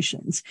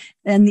negotiations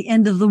and the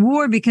end of the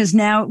war, because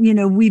now,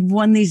 we've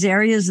won these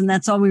areas and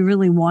that's all we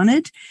really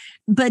wanted.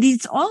 But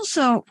it's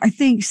also, I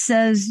think,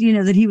 says,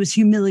 that he was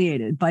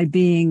humiliated by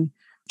being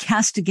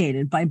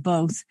castigated by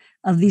both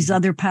of these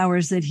other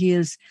powers that he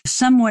is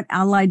somewhat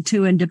allied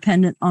to and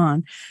dependent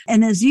on.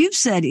 And as you've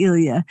said,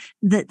 Ilya,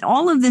 that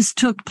all of this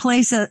took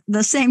place at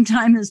the same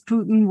time as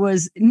Putin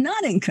was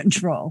not in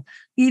control,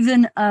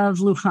 even of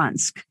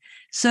Luhansk.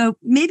 So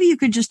maybe you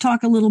could just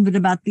talk a little bit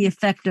about the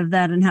effect of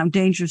that and how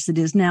dangerous it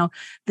is now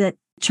that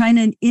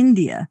China and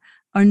India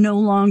are no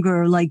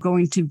longer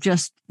going to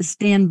just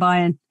stand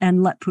by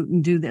and let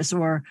Putin do this,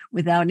 or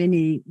without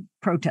any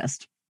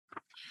protest.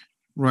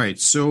 Right.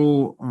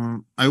 So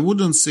I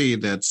wouldn't say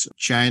that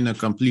China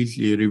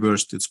completely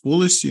reversed its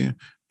policy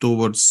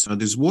towards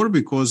this war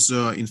because,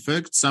 in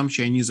fact, some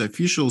Chinese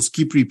officials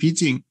keep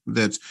repeating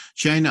that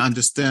China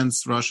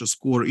understands Russia's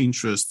core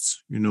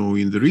interests,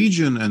 in the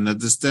region and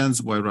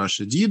understands why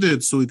Russia did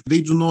it. So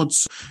they do not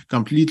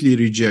completely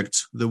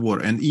reject the war.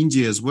 And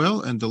India as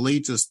well. And the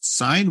latest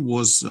sign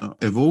was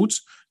a vote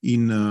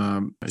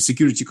in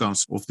Security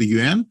Council of the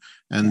UN.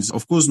 And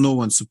of course, no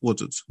one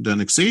supported the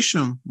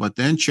annexation, but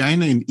then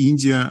China and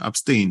India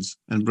abstained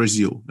and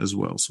Brazil as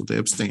well. So they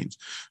abstained.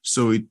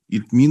 So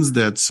it means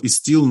that it's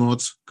still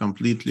not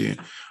completely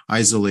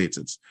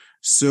isolated.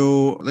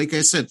 So like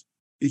I said,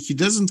 he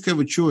doesn't have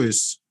a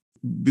choice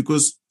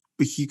because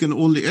he can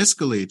only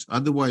escalate.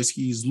 Otherwise,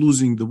 he is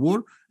losing the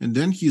war and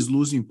then he is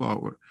losing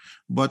power.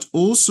 But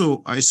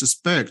also, I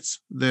suspect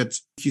that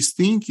his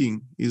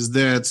thinking is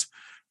that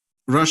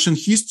Russian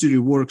history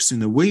works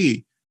in a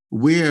way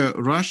where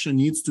Russia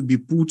needs to be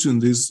put in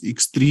this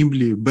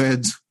extremely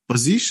bad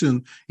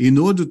position in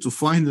order to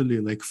finally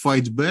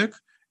fight back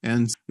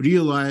and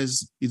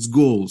realize its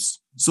goals.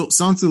 So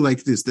something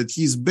like this, that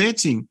he's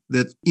betting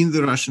that in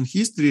the Russian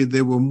history,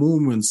 there were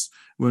moments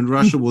when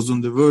Russia was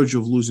on the verge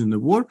of losing the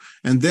war,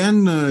 and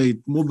then it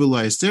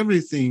mobilized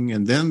everything,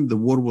 and then the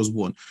war was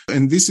won.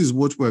 And this is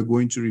what we're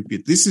going to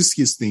repeat. This is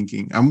his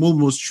thinking. I'm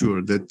almost sure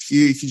that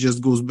he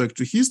just goes back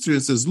to history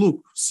and says,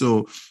 look,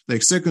 so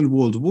Second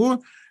World War,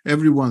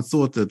 everyone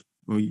thought that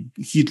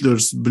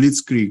Hitler's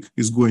blitzkrieg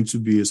is going to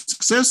be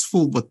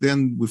successful, but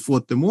then we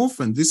fought them off,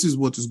 and this is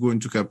what is going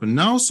to happen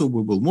now. So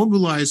we will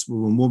mobilize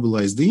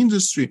the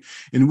industry,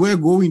 and we're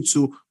going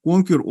to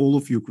conquer all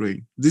of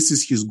Ukraine. This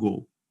is his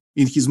goal.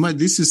 In his mind,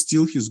 this is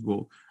still his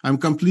goal. I'm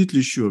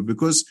completely sure,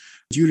 because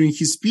during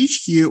his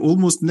speech, he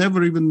almost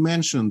never even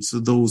mentioned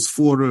those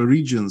 4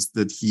 regions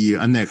that he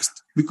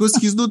annexed, because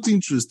he's not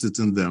interested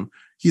in them.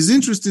 He's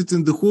interested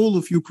in the whole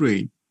of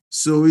Ukraine.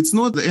 So it's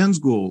not the end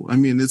goal. I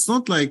mean, it's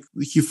not like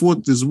he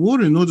fought this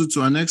war in order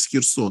to annex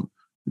Kherson.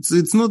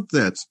 It's not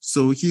that.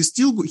 So he's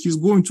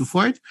going to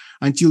fight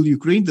until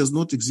Ukraine does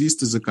not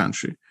exist as a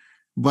country.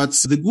 But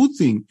the good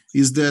thing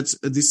is that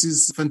this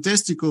is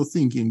fantastical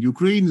thinking.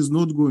 Ukraine is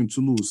not going to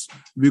lose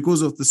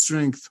because of the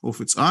strength of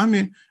its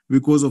army,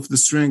 because of the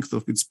strength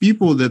of its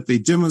people that they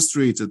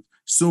demonstrated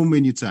so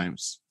many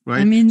times.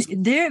 Right? I mean,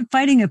 they're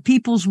fighting a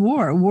people's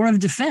war, a war of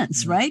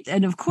defense, right?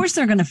 And of course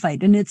they're going to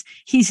fight. And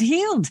he's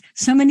healed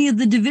so many of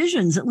the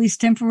divisions, at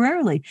least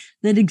temporarily,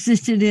 that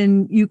existed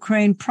in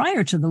Ukraine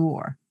prior to the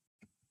war,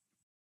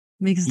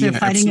 because they're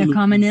fighting absolutely. A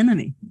common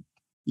enemy.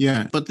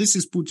 Yeah, but this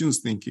is Putin's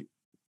thinking.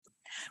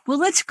 Well,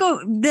 let's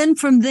go then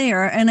from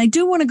there. And I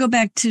do want to go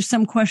back to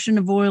some question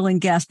of oil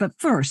and gas. But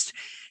first,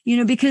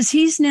 because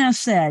he's now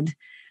said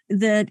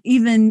that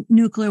even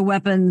nuclear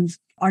weapons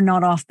are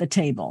not off the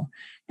table.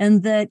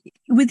 And that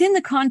within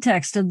the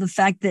context of the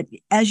fact that,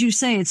 as you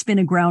say, it's been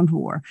a ground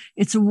war.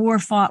 It's a war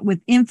fought with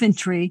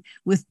infantry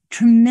with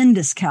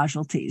tremendous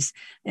casualties.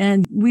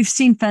 And we've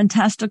seen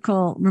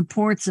fantastical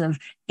reports of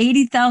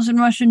 80,000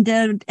 Russian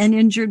dead and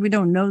injured. We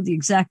don't know the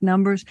exact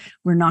numbers.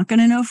 We're not going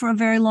to know for a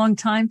very long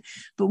time.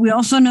 But we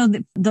also know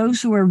that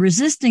those who are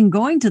resisting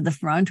going to the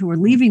front, who are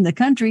leaving the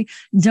country,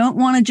 don't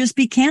want to just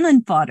be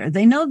cannon fodder.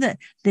 They know that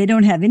they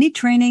don't have any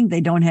training.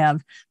 They don't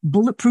have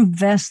bulletproof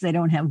vests. They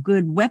don't have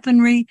good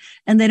weaponry,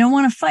 and they don't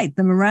want to fight.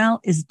 The morale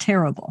is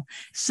terrible.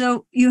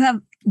 So you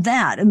have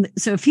that. And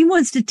so if he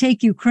wants to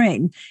take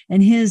Ukraine,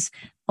 and his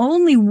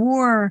only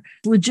war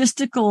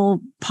logistical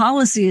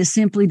policy is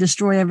simply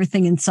destroy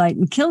everything in sight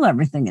and kill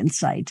everything in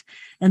sight,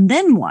 and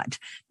then what?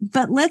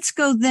 But let's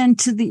go then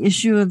to the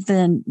issue of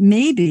then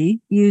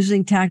maybe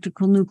using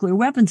tactical nuclear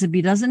weapons if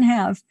he doesn't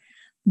have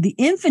the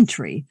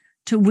infantry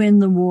to win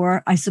the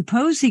war. I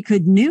suppose he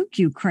could nuke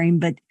Ukraine,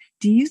 but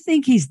do you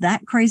think he's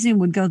that crazy and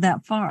would go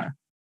that far?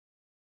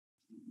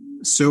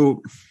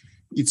 So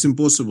it's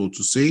impossible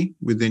to say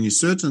with any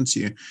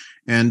certainty.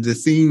 And the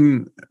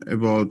thing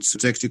about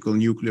tactical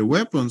nuclear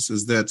weapons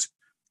is that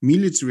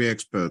military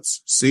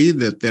experts say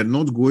that they're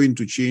not going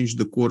to change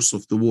the course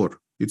of the war.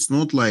 It's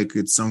not like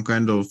it's some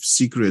kind of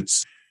secret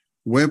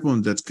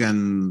weapon that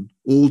can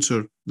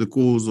alter the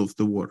course of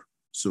the war.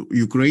 So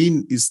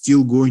Ukraine is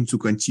still going to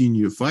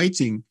continue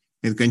fighting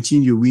and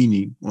continue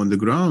winning on the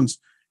ground,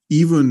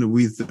 even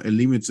with a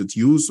limited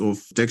use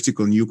of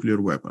tactical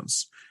nuclear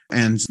weapons.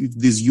 And if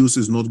this use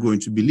is not going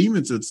to be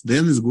limited,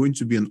 then it's going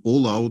to be an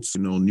all-out,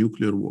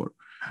 nuclear war.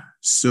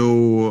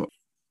 So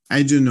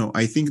I don't know.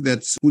 I think that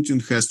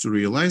Putin has to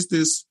realize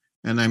this,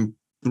 and I'm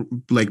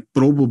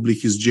probably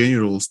his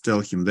generals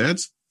tell him that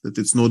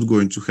it's not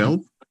going to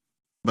help.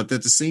 But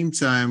at the same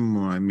time,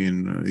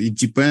 it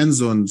depends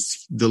on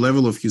the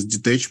level of his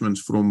detachment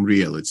from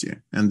reality.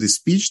 And the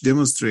speech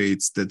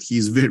demonstrates that he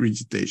is very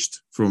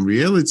detached from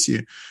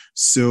reality.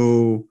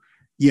 So,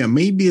 yeah,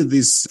 maybe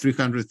these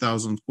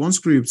 300,000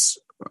 conscripts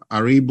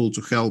are able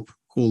to help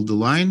hold the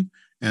line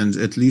and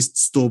at least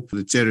stop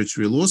the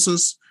territory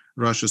losses,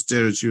 Russia's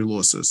territory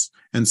losses.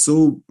 And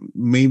so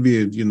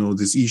maybe,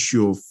 this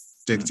issue of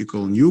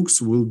tactical nukes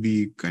will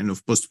be kind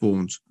of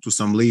postponed to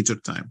some later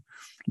time.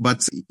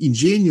 But in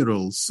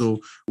general, so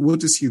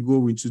what is he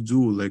going to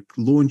do?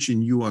 Launch a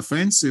new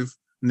offensive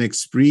next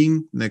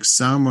spring, next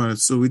summer.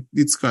 So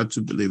it's hard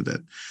to believe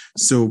that.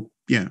 So,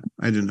 yeah,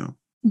 I don't know.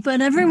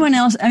 But everyone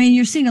else, I mean,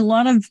 you're seeing a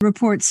lot of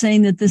reports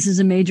saying that this is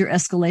a major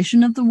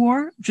escalation of the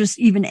war, just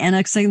even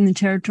annexing the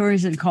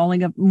territories and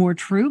calling up more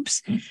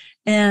troops.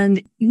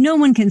 And no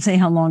one can say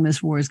how long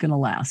this war is going to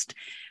last.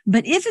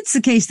 But if it's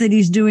the case that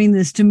he's doing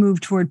this to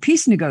move toward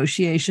peace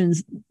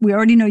negotiations, we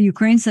already know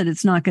Ukraine said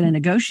it's not going to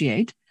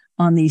negotiate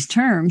on these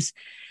terms.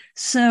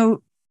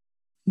 So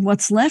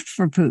what's left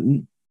for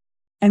Putin?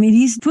 I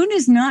mean, Putin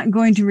is not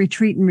going to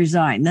retreat and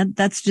resign.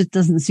 That's just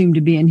doesn't seem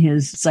to be in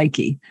his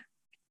psyche.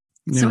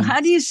 So how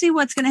do you see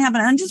what's going to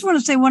happen? I just want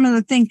to say one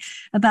other thing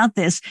about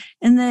this.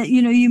 And that,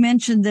 you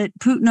mentioned that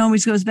Putin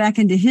always goes back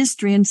into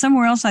history. And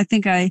somewhere else, I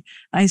think I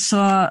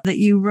saw that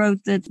you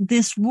wrote that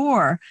this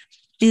war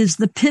is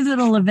the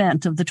pivotal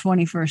event of the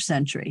 21st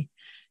century.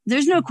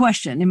 There's no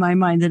question in my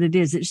mind that it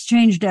is. It's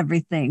changed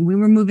everything. We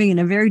were moving in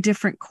a very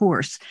different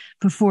course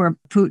before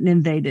Putin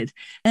invaded.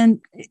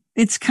 And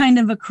it's kind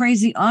of a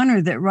crazy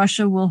honor that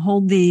Russia will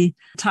hold the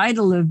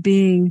title of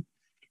being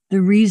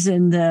the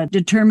reason that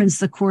determines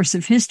the course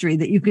of history,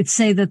 that you could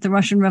say that the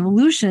Russian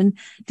Revolution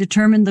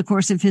determined the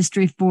course of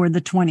history for the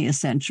 20th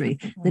century,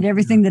 that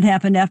everything that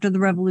happened after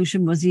the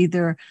revolution was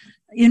either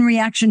in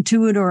reaction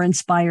to it or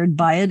inspired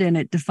by it, and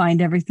it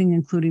defined everything,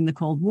 including the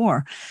Cold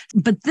War.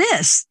 But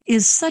this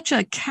is such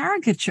a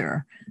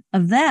caricature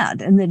of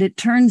that, and that it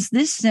turns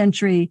this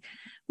century,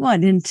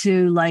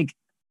 into like,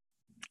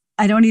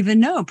 I don't even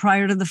know,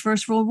 prior to the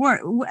First World War.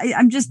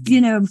 I'm just,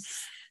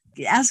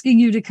 asking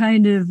you to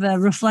kind of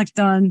reflect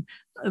on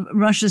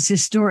Russia's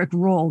historic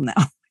role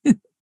now.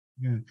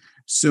 Yeah.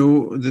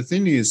 So the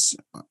thing is,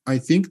 I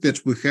think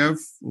that we have,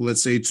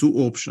 let's say, two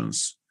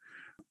options.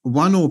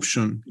 One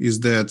option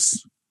is that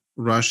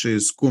Russia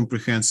is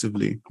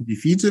comprehensively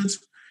defeated,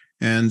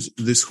 and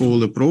this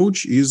whole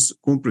approach is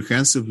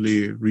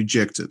comprehensively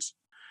rejected.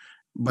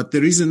 But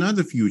there is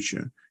another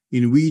future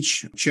in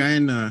which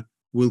China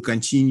will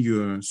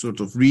continue sort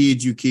of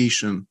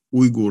re-education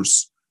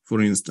Uyghurs,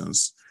 for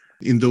instance,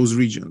 in those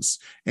regions.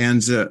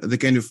 And the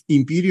kind of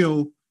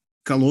imperial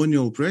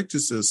colonial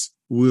practices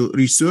will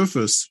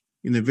resurface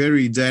in a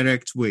very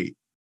direct way.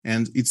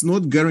 And it's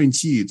not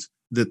guaranteed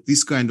that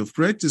this kind of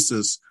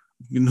practices,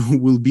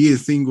 will be a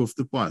thing of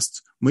the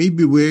past.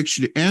 Maybe we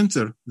actually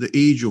enter the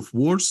age of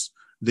wars,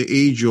 the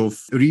age of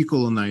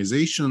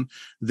recolonization,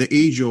 the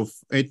age of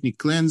ethnic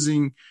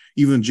cleansing,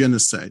 even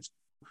genocide.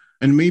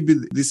 And maybe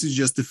this is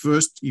just the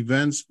first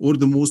event or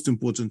the most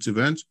important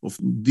event of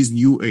this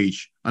new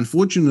age.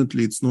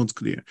 Unfortunately, it's not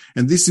clear.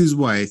 And this is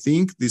why I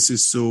think this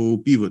is so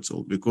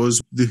pivotal,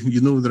 because,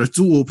 there are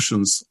two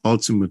options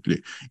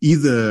ultimately.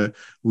 Either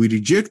we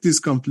reject this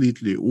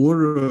completely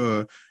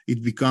or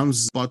it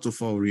becomes part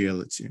of our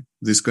reality,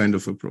 this kind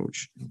of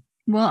approach.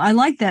 Well, I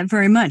like that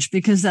very much,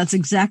 because that's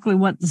exactly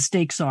what the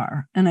stakes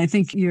are. And I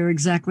think you're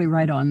exactly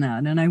right on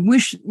that. And I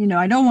wish,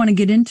 I don't want to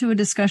get into a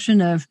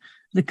discussion of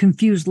the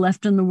confused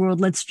left in the world.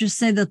 Let's just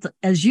say that,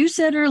 as you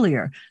said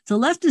earlier, the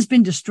left has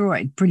been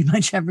destroyed pretty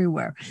much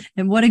everywhere.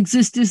 And what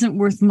exists isn't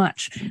worth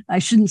much. I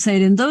shouldn't say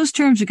it in those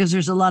terms, because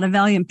there's a lot of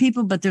valiant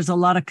people, but there's a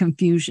lot of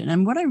confusion.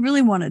 And what I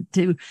really wanted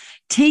to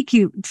take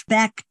you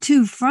back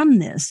to from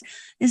this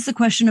is the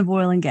question of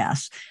oil and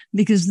gas,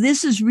 because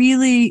this is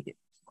really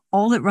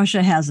all that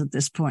Russia has at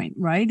this point,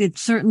 right?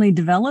 It's certainly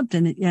developed.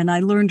 And I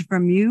learned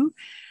from you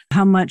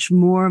how much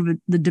more of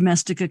the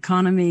domestic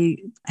economy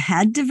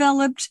had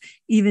developed,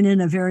 even in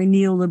a very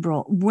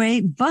neoliberal way.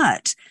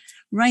 But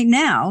right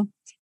now,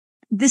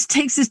 this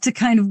takes us to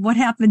kind of what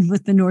happened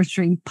with the Nord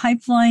Stream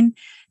pipeline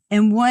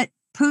and what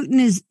Putin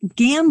is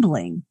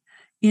gambling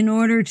in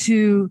order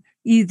to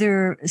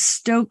either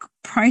stoke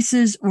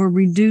prices or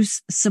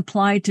reduce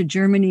supply to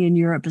Germany and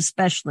Europe,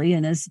 especially.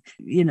 And as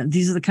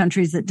these are the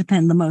countries that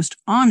depend the most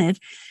on it.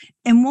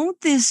 And won't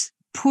this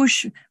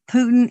push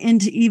Putin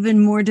into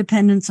even more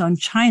dependence on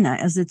China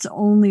as its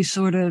only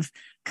sort of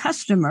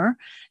customer,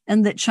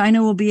 and that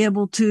China will be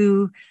able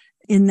to,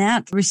 in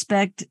that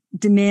respect,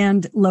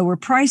 demand lower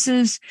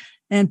prices,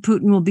 and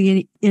Putin will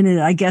be in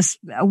I guess,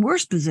 a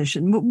worse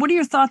position. What are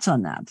your thoughts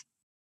on that?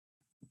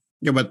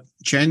 Yeah, but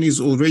China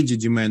is already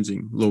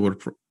demanding lower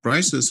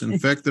prices. In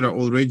fact, there are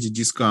already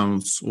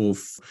discounts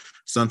of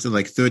something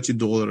like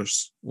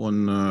 $30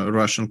 on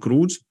Russian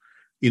crude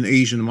in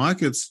Asian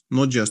markets,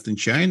 not just in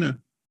China.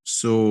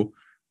 So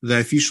the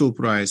official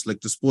price, like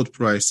the spot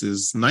price,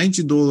 is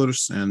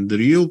 $90, and the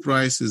real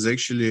price is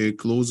actually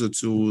closer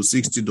to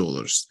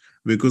 $60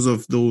 because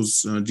of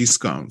those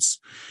discounts.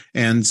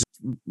 And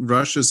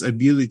Russia's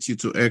ability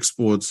to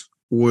export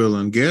oil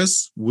and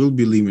gas will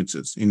be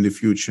limited in the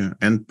future,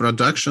 and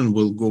production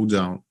will go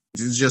down.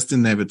 It's just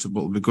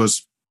inevitable,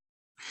 because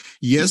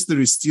yes, there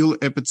is still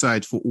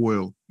appetite for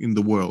oil in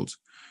the world.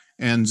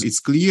 And it's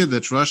clear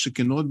that Russia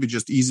cannot be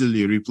just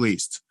easily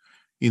replaced.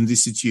 in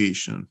this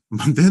situation.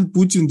 But then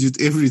Putin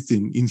did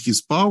everything in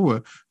his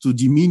power to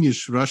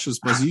diminish Russia's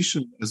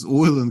position as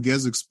oil and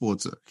gas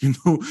exporter.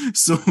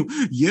 So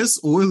yes,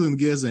 oil and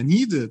gas are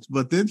needed,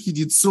 but then he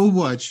did so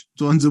much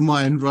to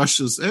undermine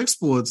Russia's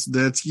exports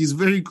that he's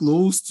very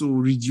close to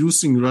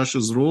reducing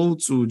Russia's role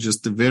to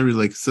just a very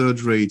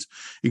third-rate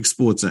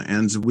exporter.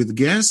 And with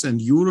gas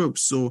and Europe,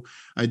 so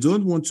I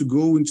don't want to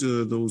go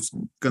into those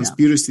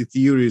conspiracy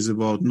theories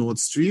about Nord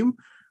Stream.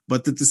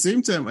 But at the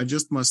same time, I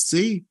just must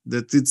say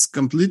that it's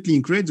completely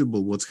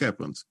incredible what's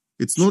happened.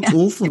 It's not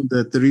often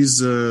that there is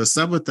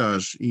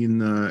sabotage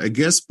in a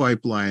gas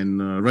pipeline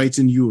right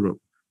in Europe.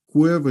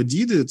 Whoever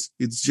did it,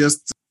 it's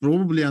just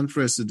probably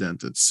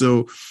unprecedented.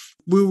 So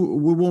we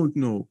won't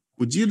know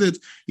who did it.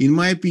 In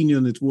my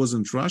opinion, it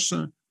wasn't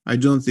Russia. I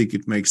don't think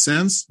it makes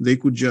sense. They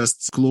could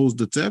just close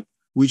the tap,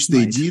 which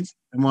they did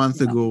a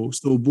month ago.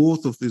 So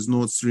both of these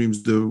Nord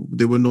Streams,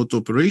 they were not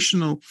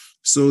operational.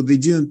 So they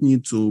didn't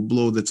need to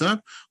blow the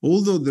tap.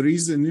 Although there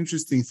is an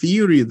interesting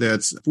theory that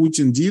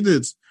Putin did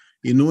it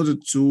in order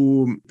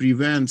to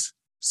prevent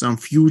some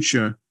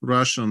future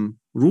Russian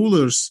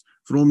rulers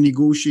from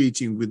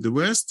negotiating with the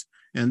West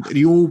and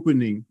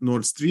reopening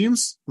Nord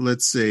Streams,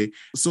 let's say,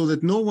 so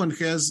that no one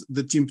has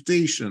the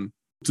temptation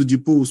to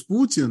depose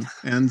Putin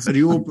and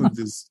reopen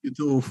this,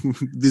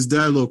 this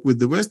dialogue with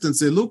the West and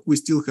say, look, we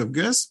still have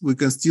gas, we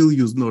can still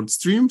use Nord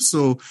Stream.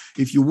 So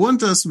if you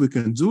want us, we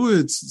can do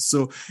it.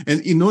 So,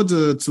 and in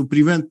order to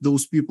prevent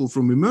those people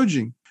from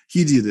emerging,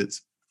 he did it.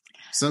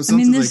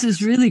 This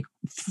is really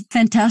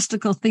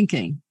fantastical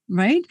thinking,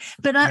 right?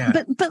 But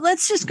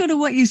let's just go to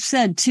what you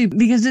said too,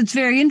 because it's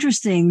very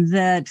interesting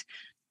that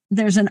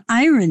there's an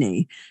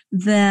irony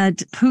that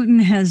Putin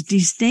has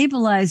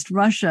destabilized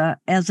Russia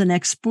as an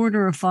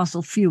exporter of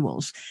fossil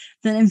fuels.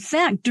 That in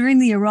fact, during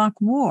the Iraq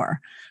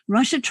War,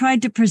 Russia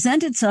tried to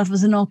present itself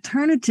as an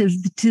alternative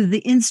to the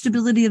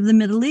instability of the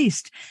Middle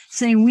East,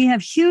 saying we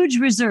have huge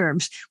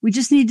reserves. We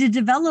just need to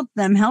develop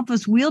them. Help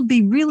us. We'll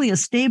be really a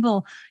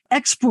stable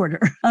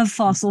exporter of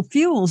fossil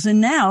fuels. And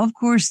now, of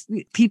course,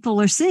 people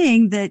are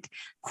seeing that,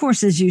 of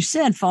course, as you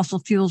said, fossil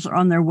fuels are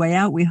on their way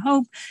out, we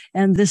hope.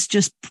 And this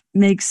just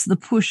makes the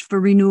push for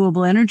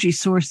renewable energy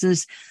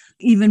sources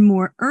even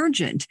more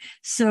urgent.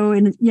 So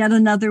in yet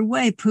another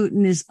way,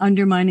 Putin is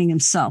undermining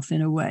himself in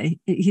a way.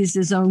 He's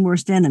his own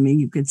worst enemy,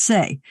 you could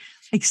say,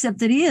 except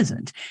that he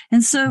isn't.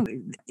 And so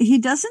he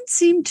doesn't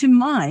seem to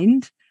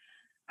mind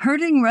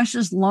hurting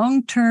Russia's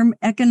long-term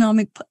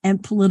economic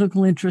and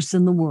political interests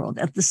in the world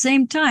at the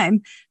same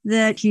time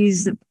that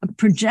he's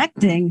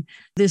projecting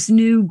this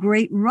new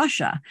great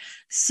Russia.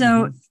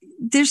 So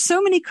there's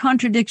so many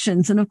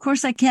contradictions. And of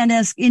course, I can't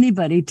ask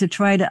anybody to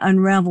try to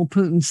unravel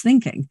Putin's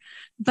thinking.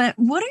 But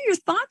what are your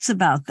thoughts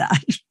about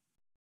that?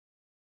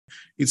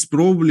 It's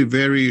probably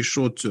very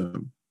short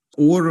term.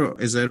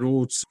 Or, as I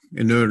wrote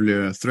in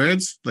earlier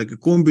threads, like a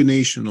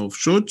combination of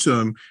short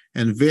term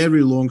and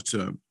very long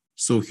term.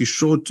 So his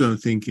short-term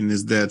thinking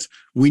is that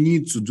we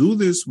need to do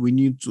this, we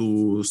need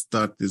to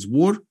start this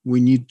war,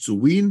 we need to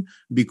win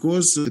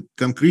because of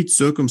concrete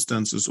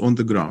circumstances on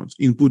the ground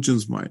in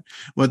Putin's mind.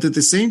 But at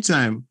the same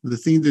time, the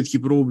thing that he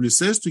probably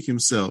says to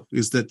himself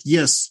is that,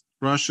 yes,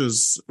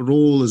 Russia's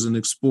role as an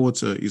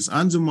exporter is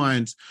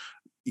undermined.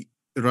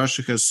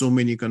 Russia has so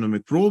many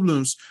economic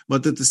problems.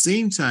 But at the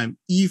same time,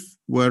 if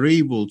we're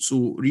able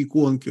to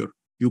reconquer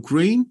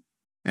Ukraine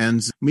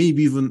and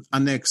maybe even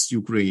annex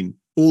Ukraine,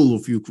 all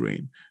of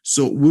Ukraine.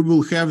 So we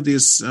will have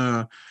this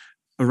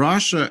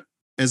Russia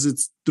as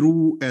its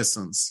true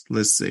essence,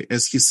 let's say,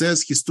 as he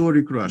says,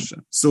 historic Russia.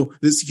 So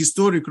this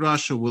historic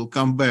Russia will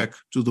come back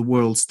to the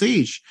world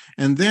stage.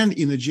 And then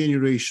in a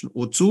generation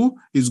or two,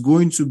 is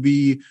going to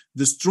be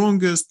the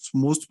strongest,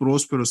 most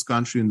prosperous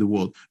country in the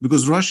world,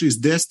 because Russia is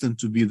destined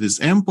to be this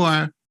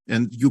empire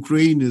and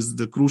Ukraine is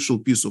the crucial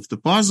piece of the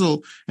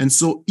puzzle. And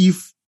so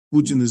if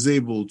Putin is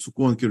able to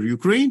conquer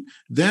Ukraine,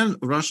 then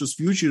Russia's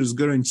future is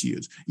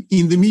guaranteed.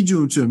 In the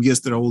medium term, yes,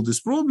 there are all these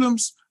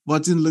problems,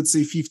 but in, let's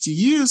say, 50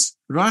 years,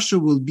 Russia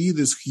will be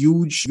this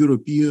huge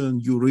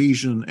European,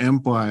 Eurasian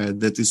empire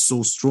that is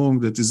so strong,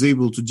 that is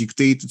able to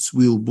dictate its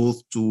will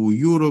both to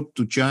Europe,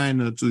 to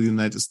China, to the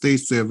United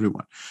States, to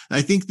everyone.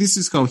 I think this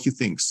is how he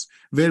thinks.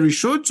 Very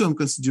short-term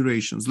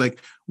considerations, like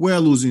we're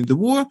losing the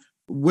war,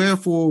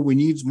 wherefore we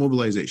need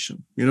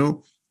mobilization,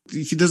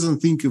 He doesn't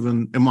think even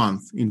a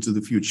month into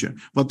the future,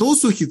 but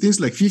also he thinks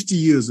like 50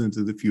 years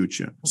into the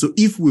future. So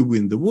if we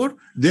win the war,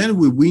 then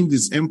we win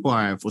this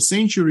empire for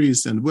centuries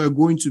and we're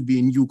going to be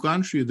a new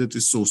country that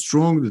is so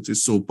strong, that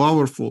is so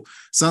powerful,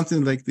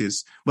 something like this.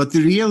 But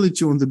the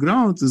reality on the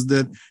ground is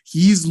that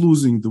he is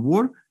losing the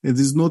war and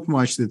there's not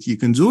much that he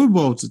can do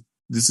about it.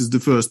 This is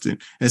the first thing.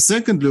 And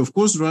secondly, of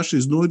course, Russia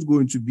is not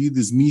going to be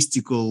this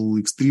mystical,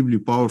 extremely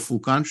powerful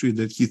country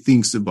that he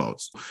thinks about.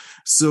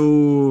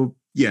 So,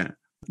 yeah.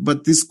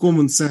 But this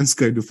common sense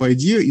kind of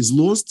idea is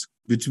lost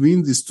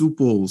between these two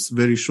poles,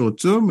 very short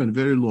term and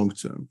very long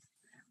term.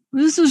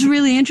 This was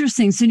really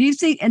interesting. So do you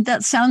think, and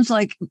that sounds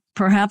like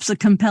perhaps a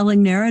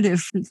compelling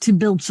narrative to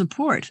build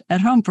support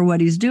at home for what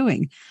he's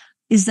doing.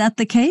 Is that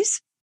the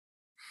case?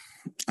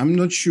 I'm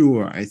not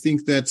sure. I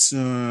think that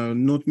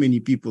not many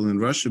people in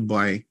Russia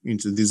buy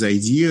into this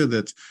idea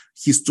that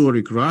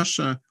historic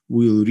Russia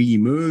will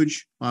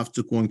re-emerge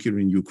after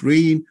conquering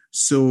Ukraine.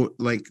 So,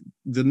 like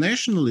the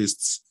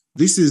nationalists,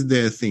 this is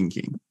their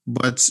thinking.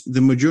 But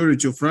the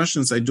majority of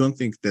Russians, I don't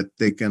think that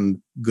they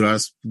can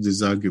grasp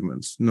these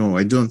arguments. No,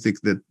 I don't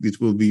think that it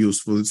will be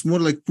useful. It's more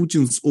like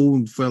Putin's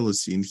own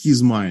fallacy in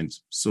his mind.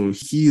 So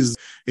he is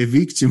a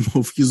victim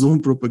of his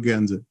own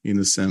propaganda, in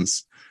a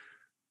sense.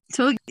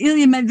 So,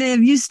 Ilya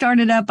Medvedev, you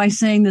started out by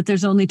saying that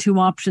there's only two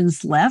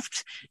options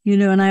left,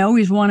 and I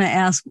always want to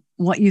ask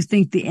what you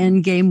think the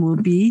end game will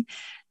be.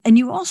 And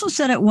you also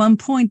said at one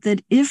point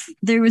that if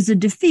there is a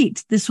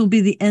defeat, this will be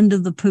the end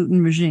of the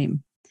Putin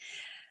regime.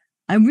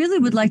 I really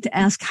would like to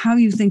ask how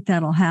you think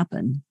that'll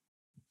happen.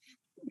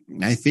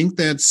 I think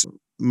that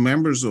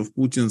members of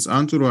Putin's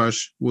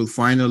entourage will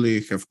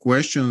finally have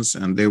questions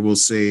and they will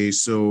say,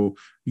 so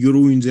you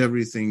ruined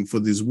everything for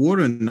this war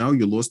and now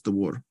you lost the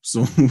war.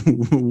 So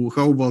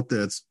how about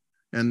that?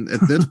 And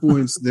at that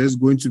point, there's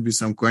going to be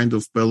some kind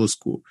of palace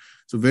coup.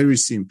 So very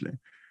simply,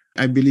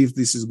 I believe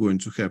this is going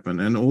to happen.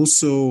 And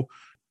also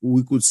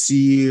we could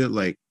see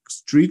like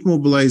street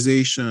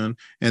mobilization,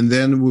 and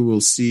then we will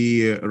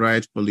see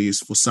riot police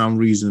for some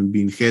reason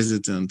being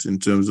hesitant in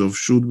terms of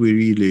should we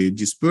really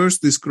disperse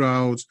this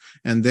crowd,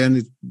 and then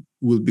it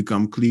will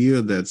become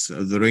clear that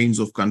the reins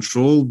of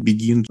control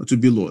begin to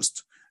be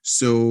lost.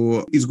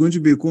 So it's going to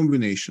be a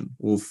combination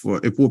of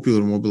a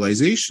popular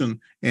mobilization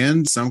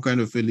and some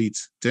kind of elite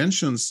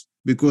tensions,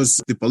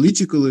 because the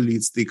political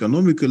elites, the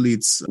economic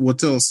elites,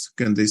 what else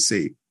can they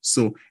say?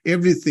 So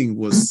everything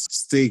was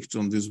staked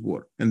on this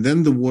war. And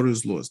then the war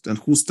is lost. And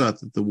who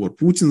started the war?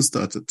 Putin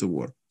started the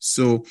war.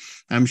 So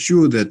I'm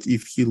sure that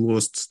if he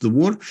lost the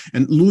war,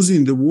 and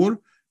losing the war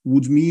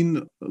would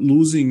mean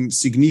losing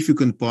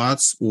significant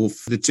parts of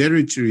the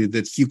territory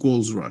that he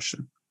calls Russia,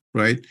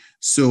 right?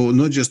 So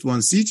not just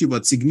one city,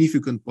 but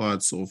significant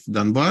parts of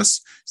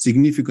Donbass,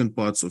 significant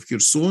parts of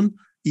Kherson,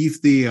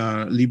 if they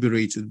are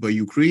liberated by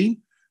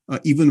Ukraine.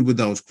 Even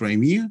without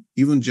Crimea,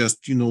 even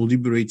just,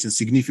 liberating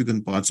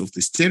significant parts of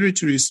these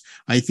territories,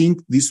 I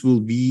think this will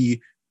be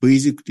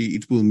basically,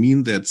 it will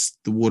mean that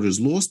the war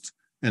is lost.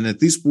 And at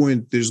this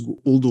point, there's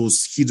all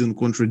those hidden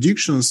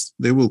contradictions,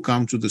 they will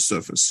come to the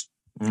surface.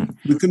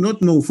 We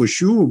cannot know for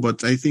sure,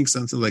 but I think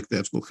something like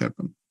that will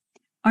happen.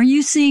 Are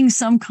you seeing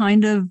some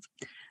kind of,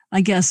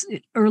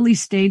 early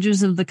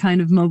stages of the kind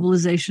of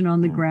mobilization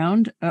on the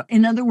ground?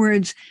 In other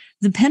words,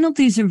 the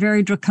penalties are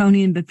very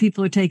draconian, but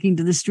people are taking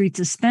to the streets,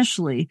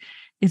 especially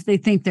if they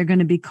think they're going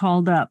to be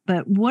called up.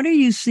 But what are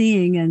you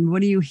seeing and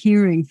what are you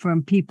hearing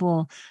from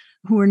people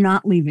who are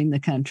not leaving the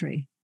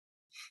country?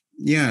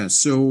 Yeah,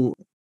 so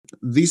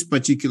this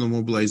particular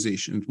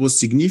mobilization, it was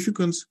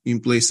significant in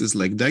places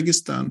like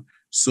Dagestan.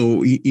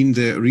 So in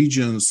the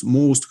regions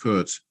most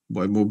hurt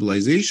by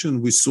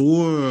mobilization, we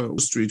saw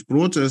street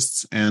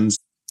protests, and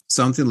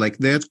something like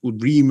that could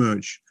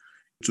reemerge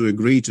to a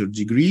greater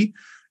degree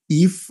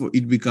if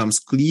it becomes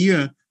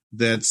clear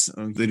that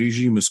the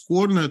regime is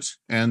cornered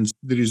and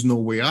there is no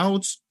way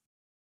out.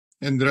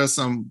 And there are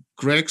some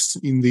cracks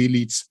in the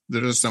elites.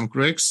 There are some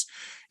cracks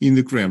in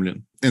the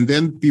Kremlin. And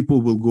then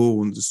people will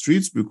go on the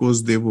streets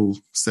because they will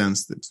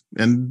sense it.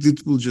 And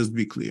it will just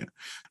be clear.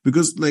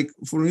 Because,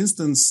 for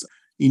instance,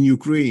 in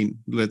Ukraine,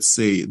 let's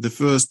say, the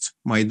first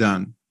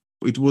Maidan,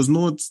 it was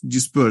not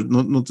dispersed,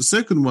 not the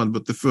second one,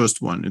 but the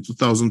first one in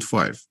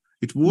 2005.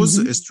 It was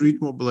a street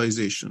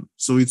mobilization.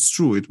 So it's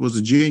true, it was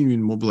a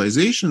genuine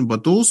mobilization,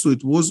 but also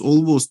it was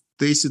almost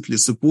tacitly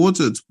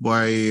supported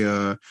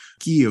by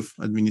Kiev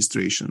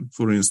administration,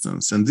 for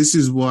instance. And this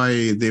is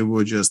why they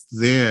were just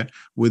there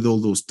with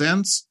all those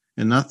tents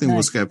and nothing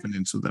was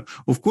happening to them.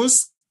 Of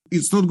course,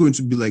 it's not going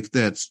to be like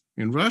that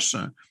in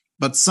Russia,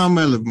 but some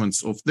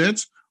elements of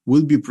that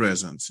will be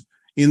present.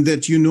 In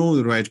that,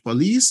 the riot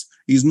police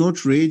is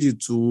not ready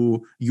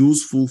to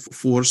use full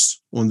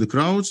force on the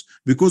crowds.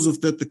 Because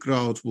of that, the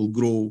crowd will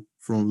grow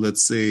from,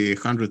 let's say,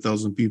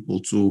 100,000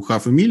 people to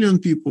 500,000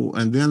 people,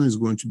 and then it's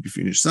going to be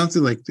finished.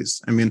 Something like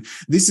this. I mean,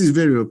 this is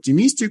very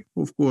optimistic,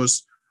 of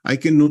course. I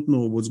cannot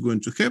know what's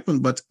going to happen,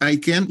 but I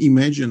can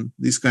imagine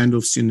this kind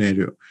of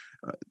scenario.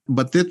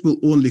 But that will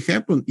only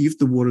happen if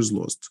the war is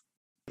lost.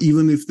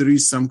 Even if there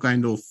is some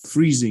kind of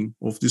freezing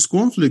of this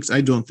conflict,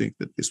 I don't think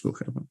that this will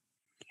happen.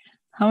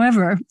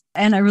 However,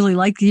 and I really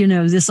like,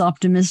 this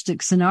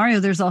optimistic scenario,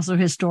 there's also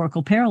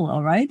historical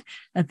parallel, right?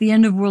 At the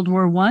end of World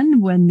War I,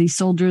 when the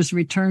soldiers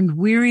returned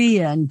weary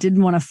and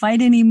didn't want to fight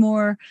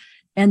anymore,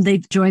 and they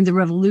joined the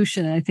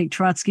revolution. And I think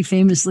Trotsky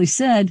famously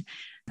said,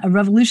 a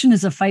revolution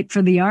is a fight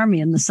for the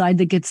army, and the side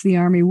that gets the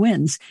army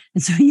wins.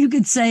 And so you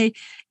could say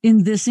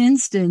in this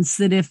instance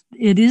that if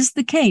it is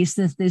the case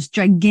that this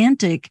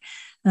gigantic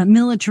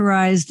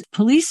militarized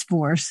police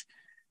force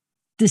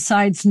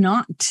decides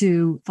not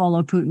to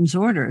follow Putin's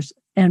orders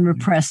and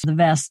repress the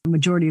vast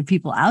majority of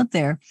people out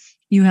there,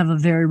 you have a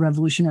very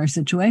revolutionary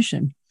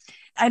situation.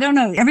 I don't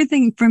know.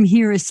 Everything from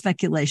here is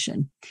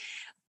speculation.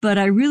 but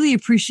I really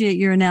appreciate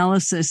your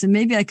analysis. And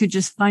maybe I could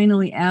just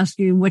finally ask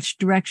you, which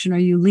direction are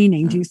you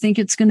leaning? Do you think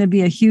it's going to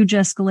be a huge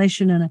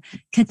escalation and a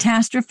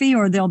catastrophe,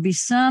 or there'll be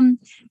some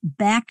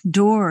back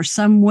door or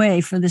some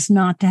way for this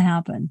not to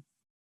happen?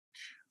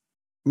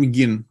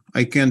 Again,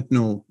 I can't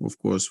know, of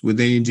course, with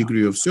any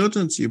degree of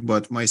certainty,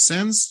 but my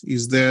sense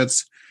is that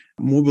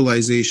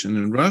mobilization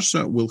in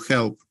Russia will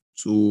help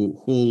to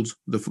hold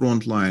the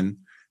front line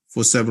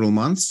for several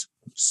months.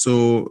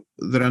 So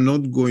there are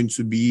not going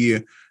to be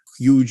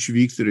huge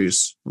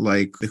victories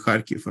like the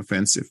Kharkiv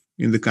offensive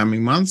in the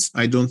coming months.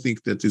 I don't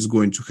think that is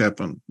going to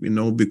happen,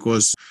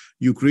 because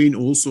Ukraine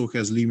also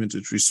has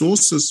limited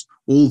resources,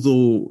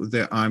 although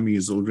their army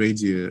is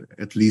already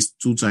at least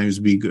 2 times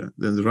bigger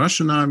than the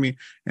Russian army,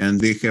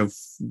 and they have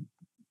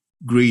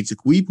great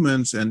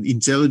equipment and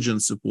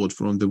intelligence support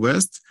from the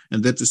West,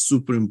 and that is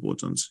super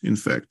important, in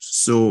fact.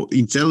 So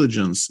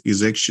intelligence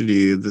is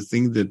actually the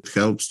thing that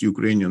helps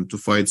Ukrainians to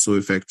fight so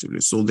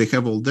effectively. So they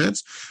have all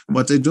that,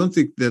 but I don't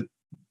think that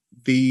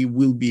they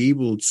will be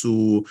able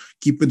to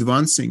keep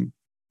advancing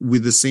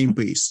with the same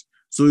pace.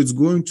 So it's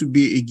going to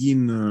be,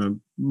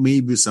 again,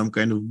 maybe some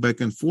kind of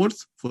back and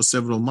forth for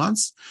several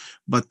months,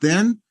 but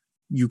then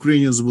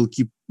Ukrainians will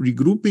keep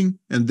regrouping,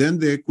 and then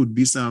there could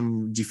be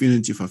some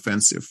definitive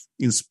offensive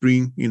in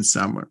spring, in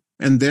summer.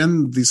 And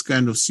then this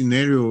kind of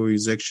scenario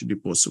is actually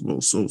possible.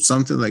 So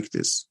something like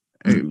this.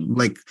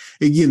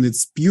 Again,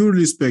 it's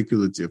purely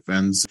speculative.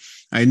 And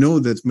I know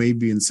that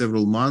maybe in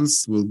several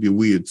months will be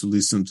weird to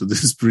listen to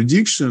this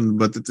prediction,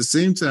 but at the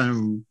same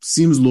time,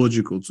 seems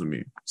logical to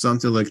me.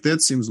 Something like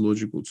that seems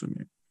logical to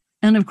me.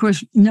 And of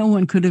course, no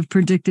one could have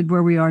predicted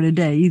where we are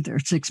today either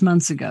 6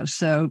 months ago.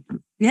 So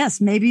yes,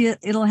 maybe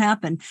it'll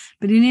happen.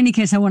 But in any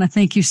case, I want to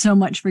thank you so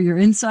much for your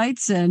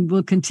insights, and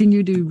we'll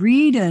continue to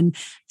read and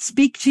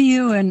speak to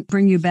you and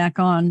bring you back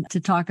on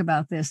to talk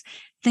about this.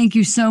 Thank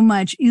you so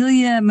much.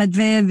 Ilya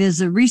Matveyev is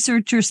a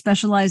researcher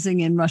specializing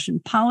in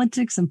Russian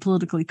politics and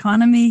political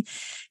economy.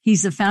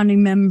 He's a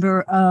founding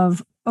member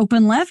of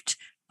Open Left,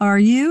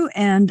 RU,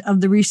 and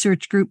of the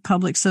research group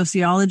Public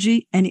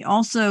Sociology. And he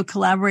also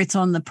collaborates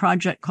on the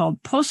project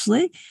called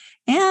Posly.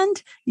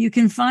 And you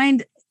can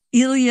find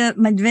Ilya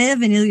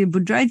Matveyev and Ilya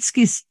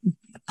Budraitsky's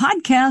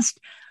podcast.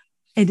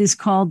 It is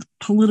called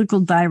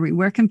Political Diary.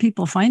 Where can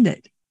people find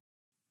it?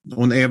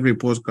 On every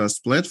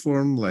podcast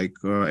platform, like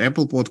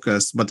Apple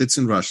Podcasts, but it's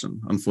in Russian,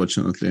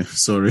 unfortunately.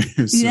 Sorry.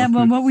 Yeah,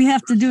 well, what we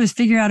have to do is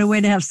figure out a way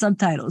to have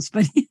subtitles.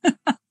 But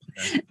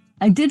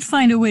I did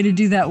find a way to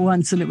do that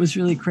once, and it was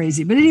really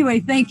crazy. But anyway,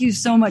 thank you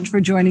so much for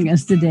joining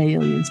us today,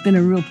 Ilya. It's been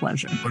a real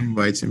pleasure. For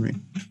inviting me.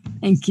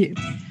 Thank you.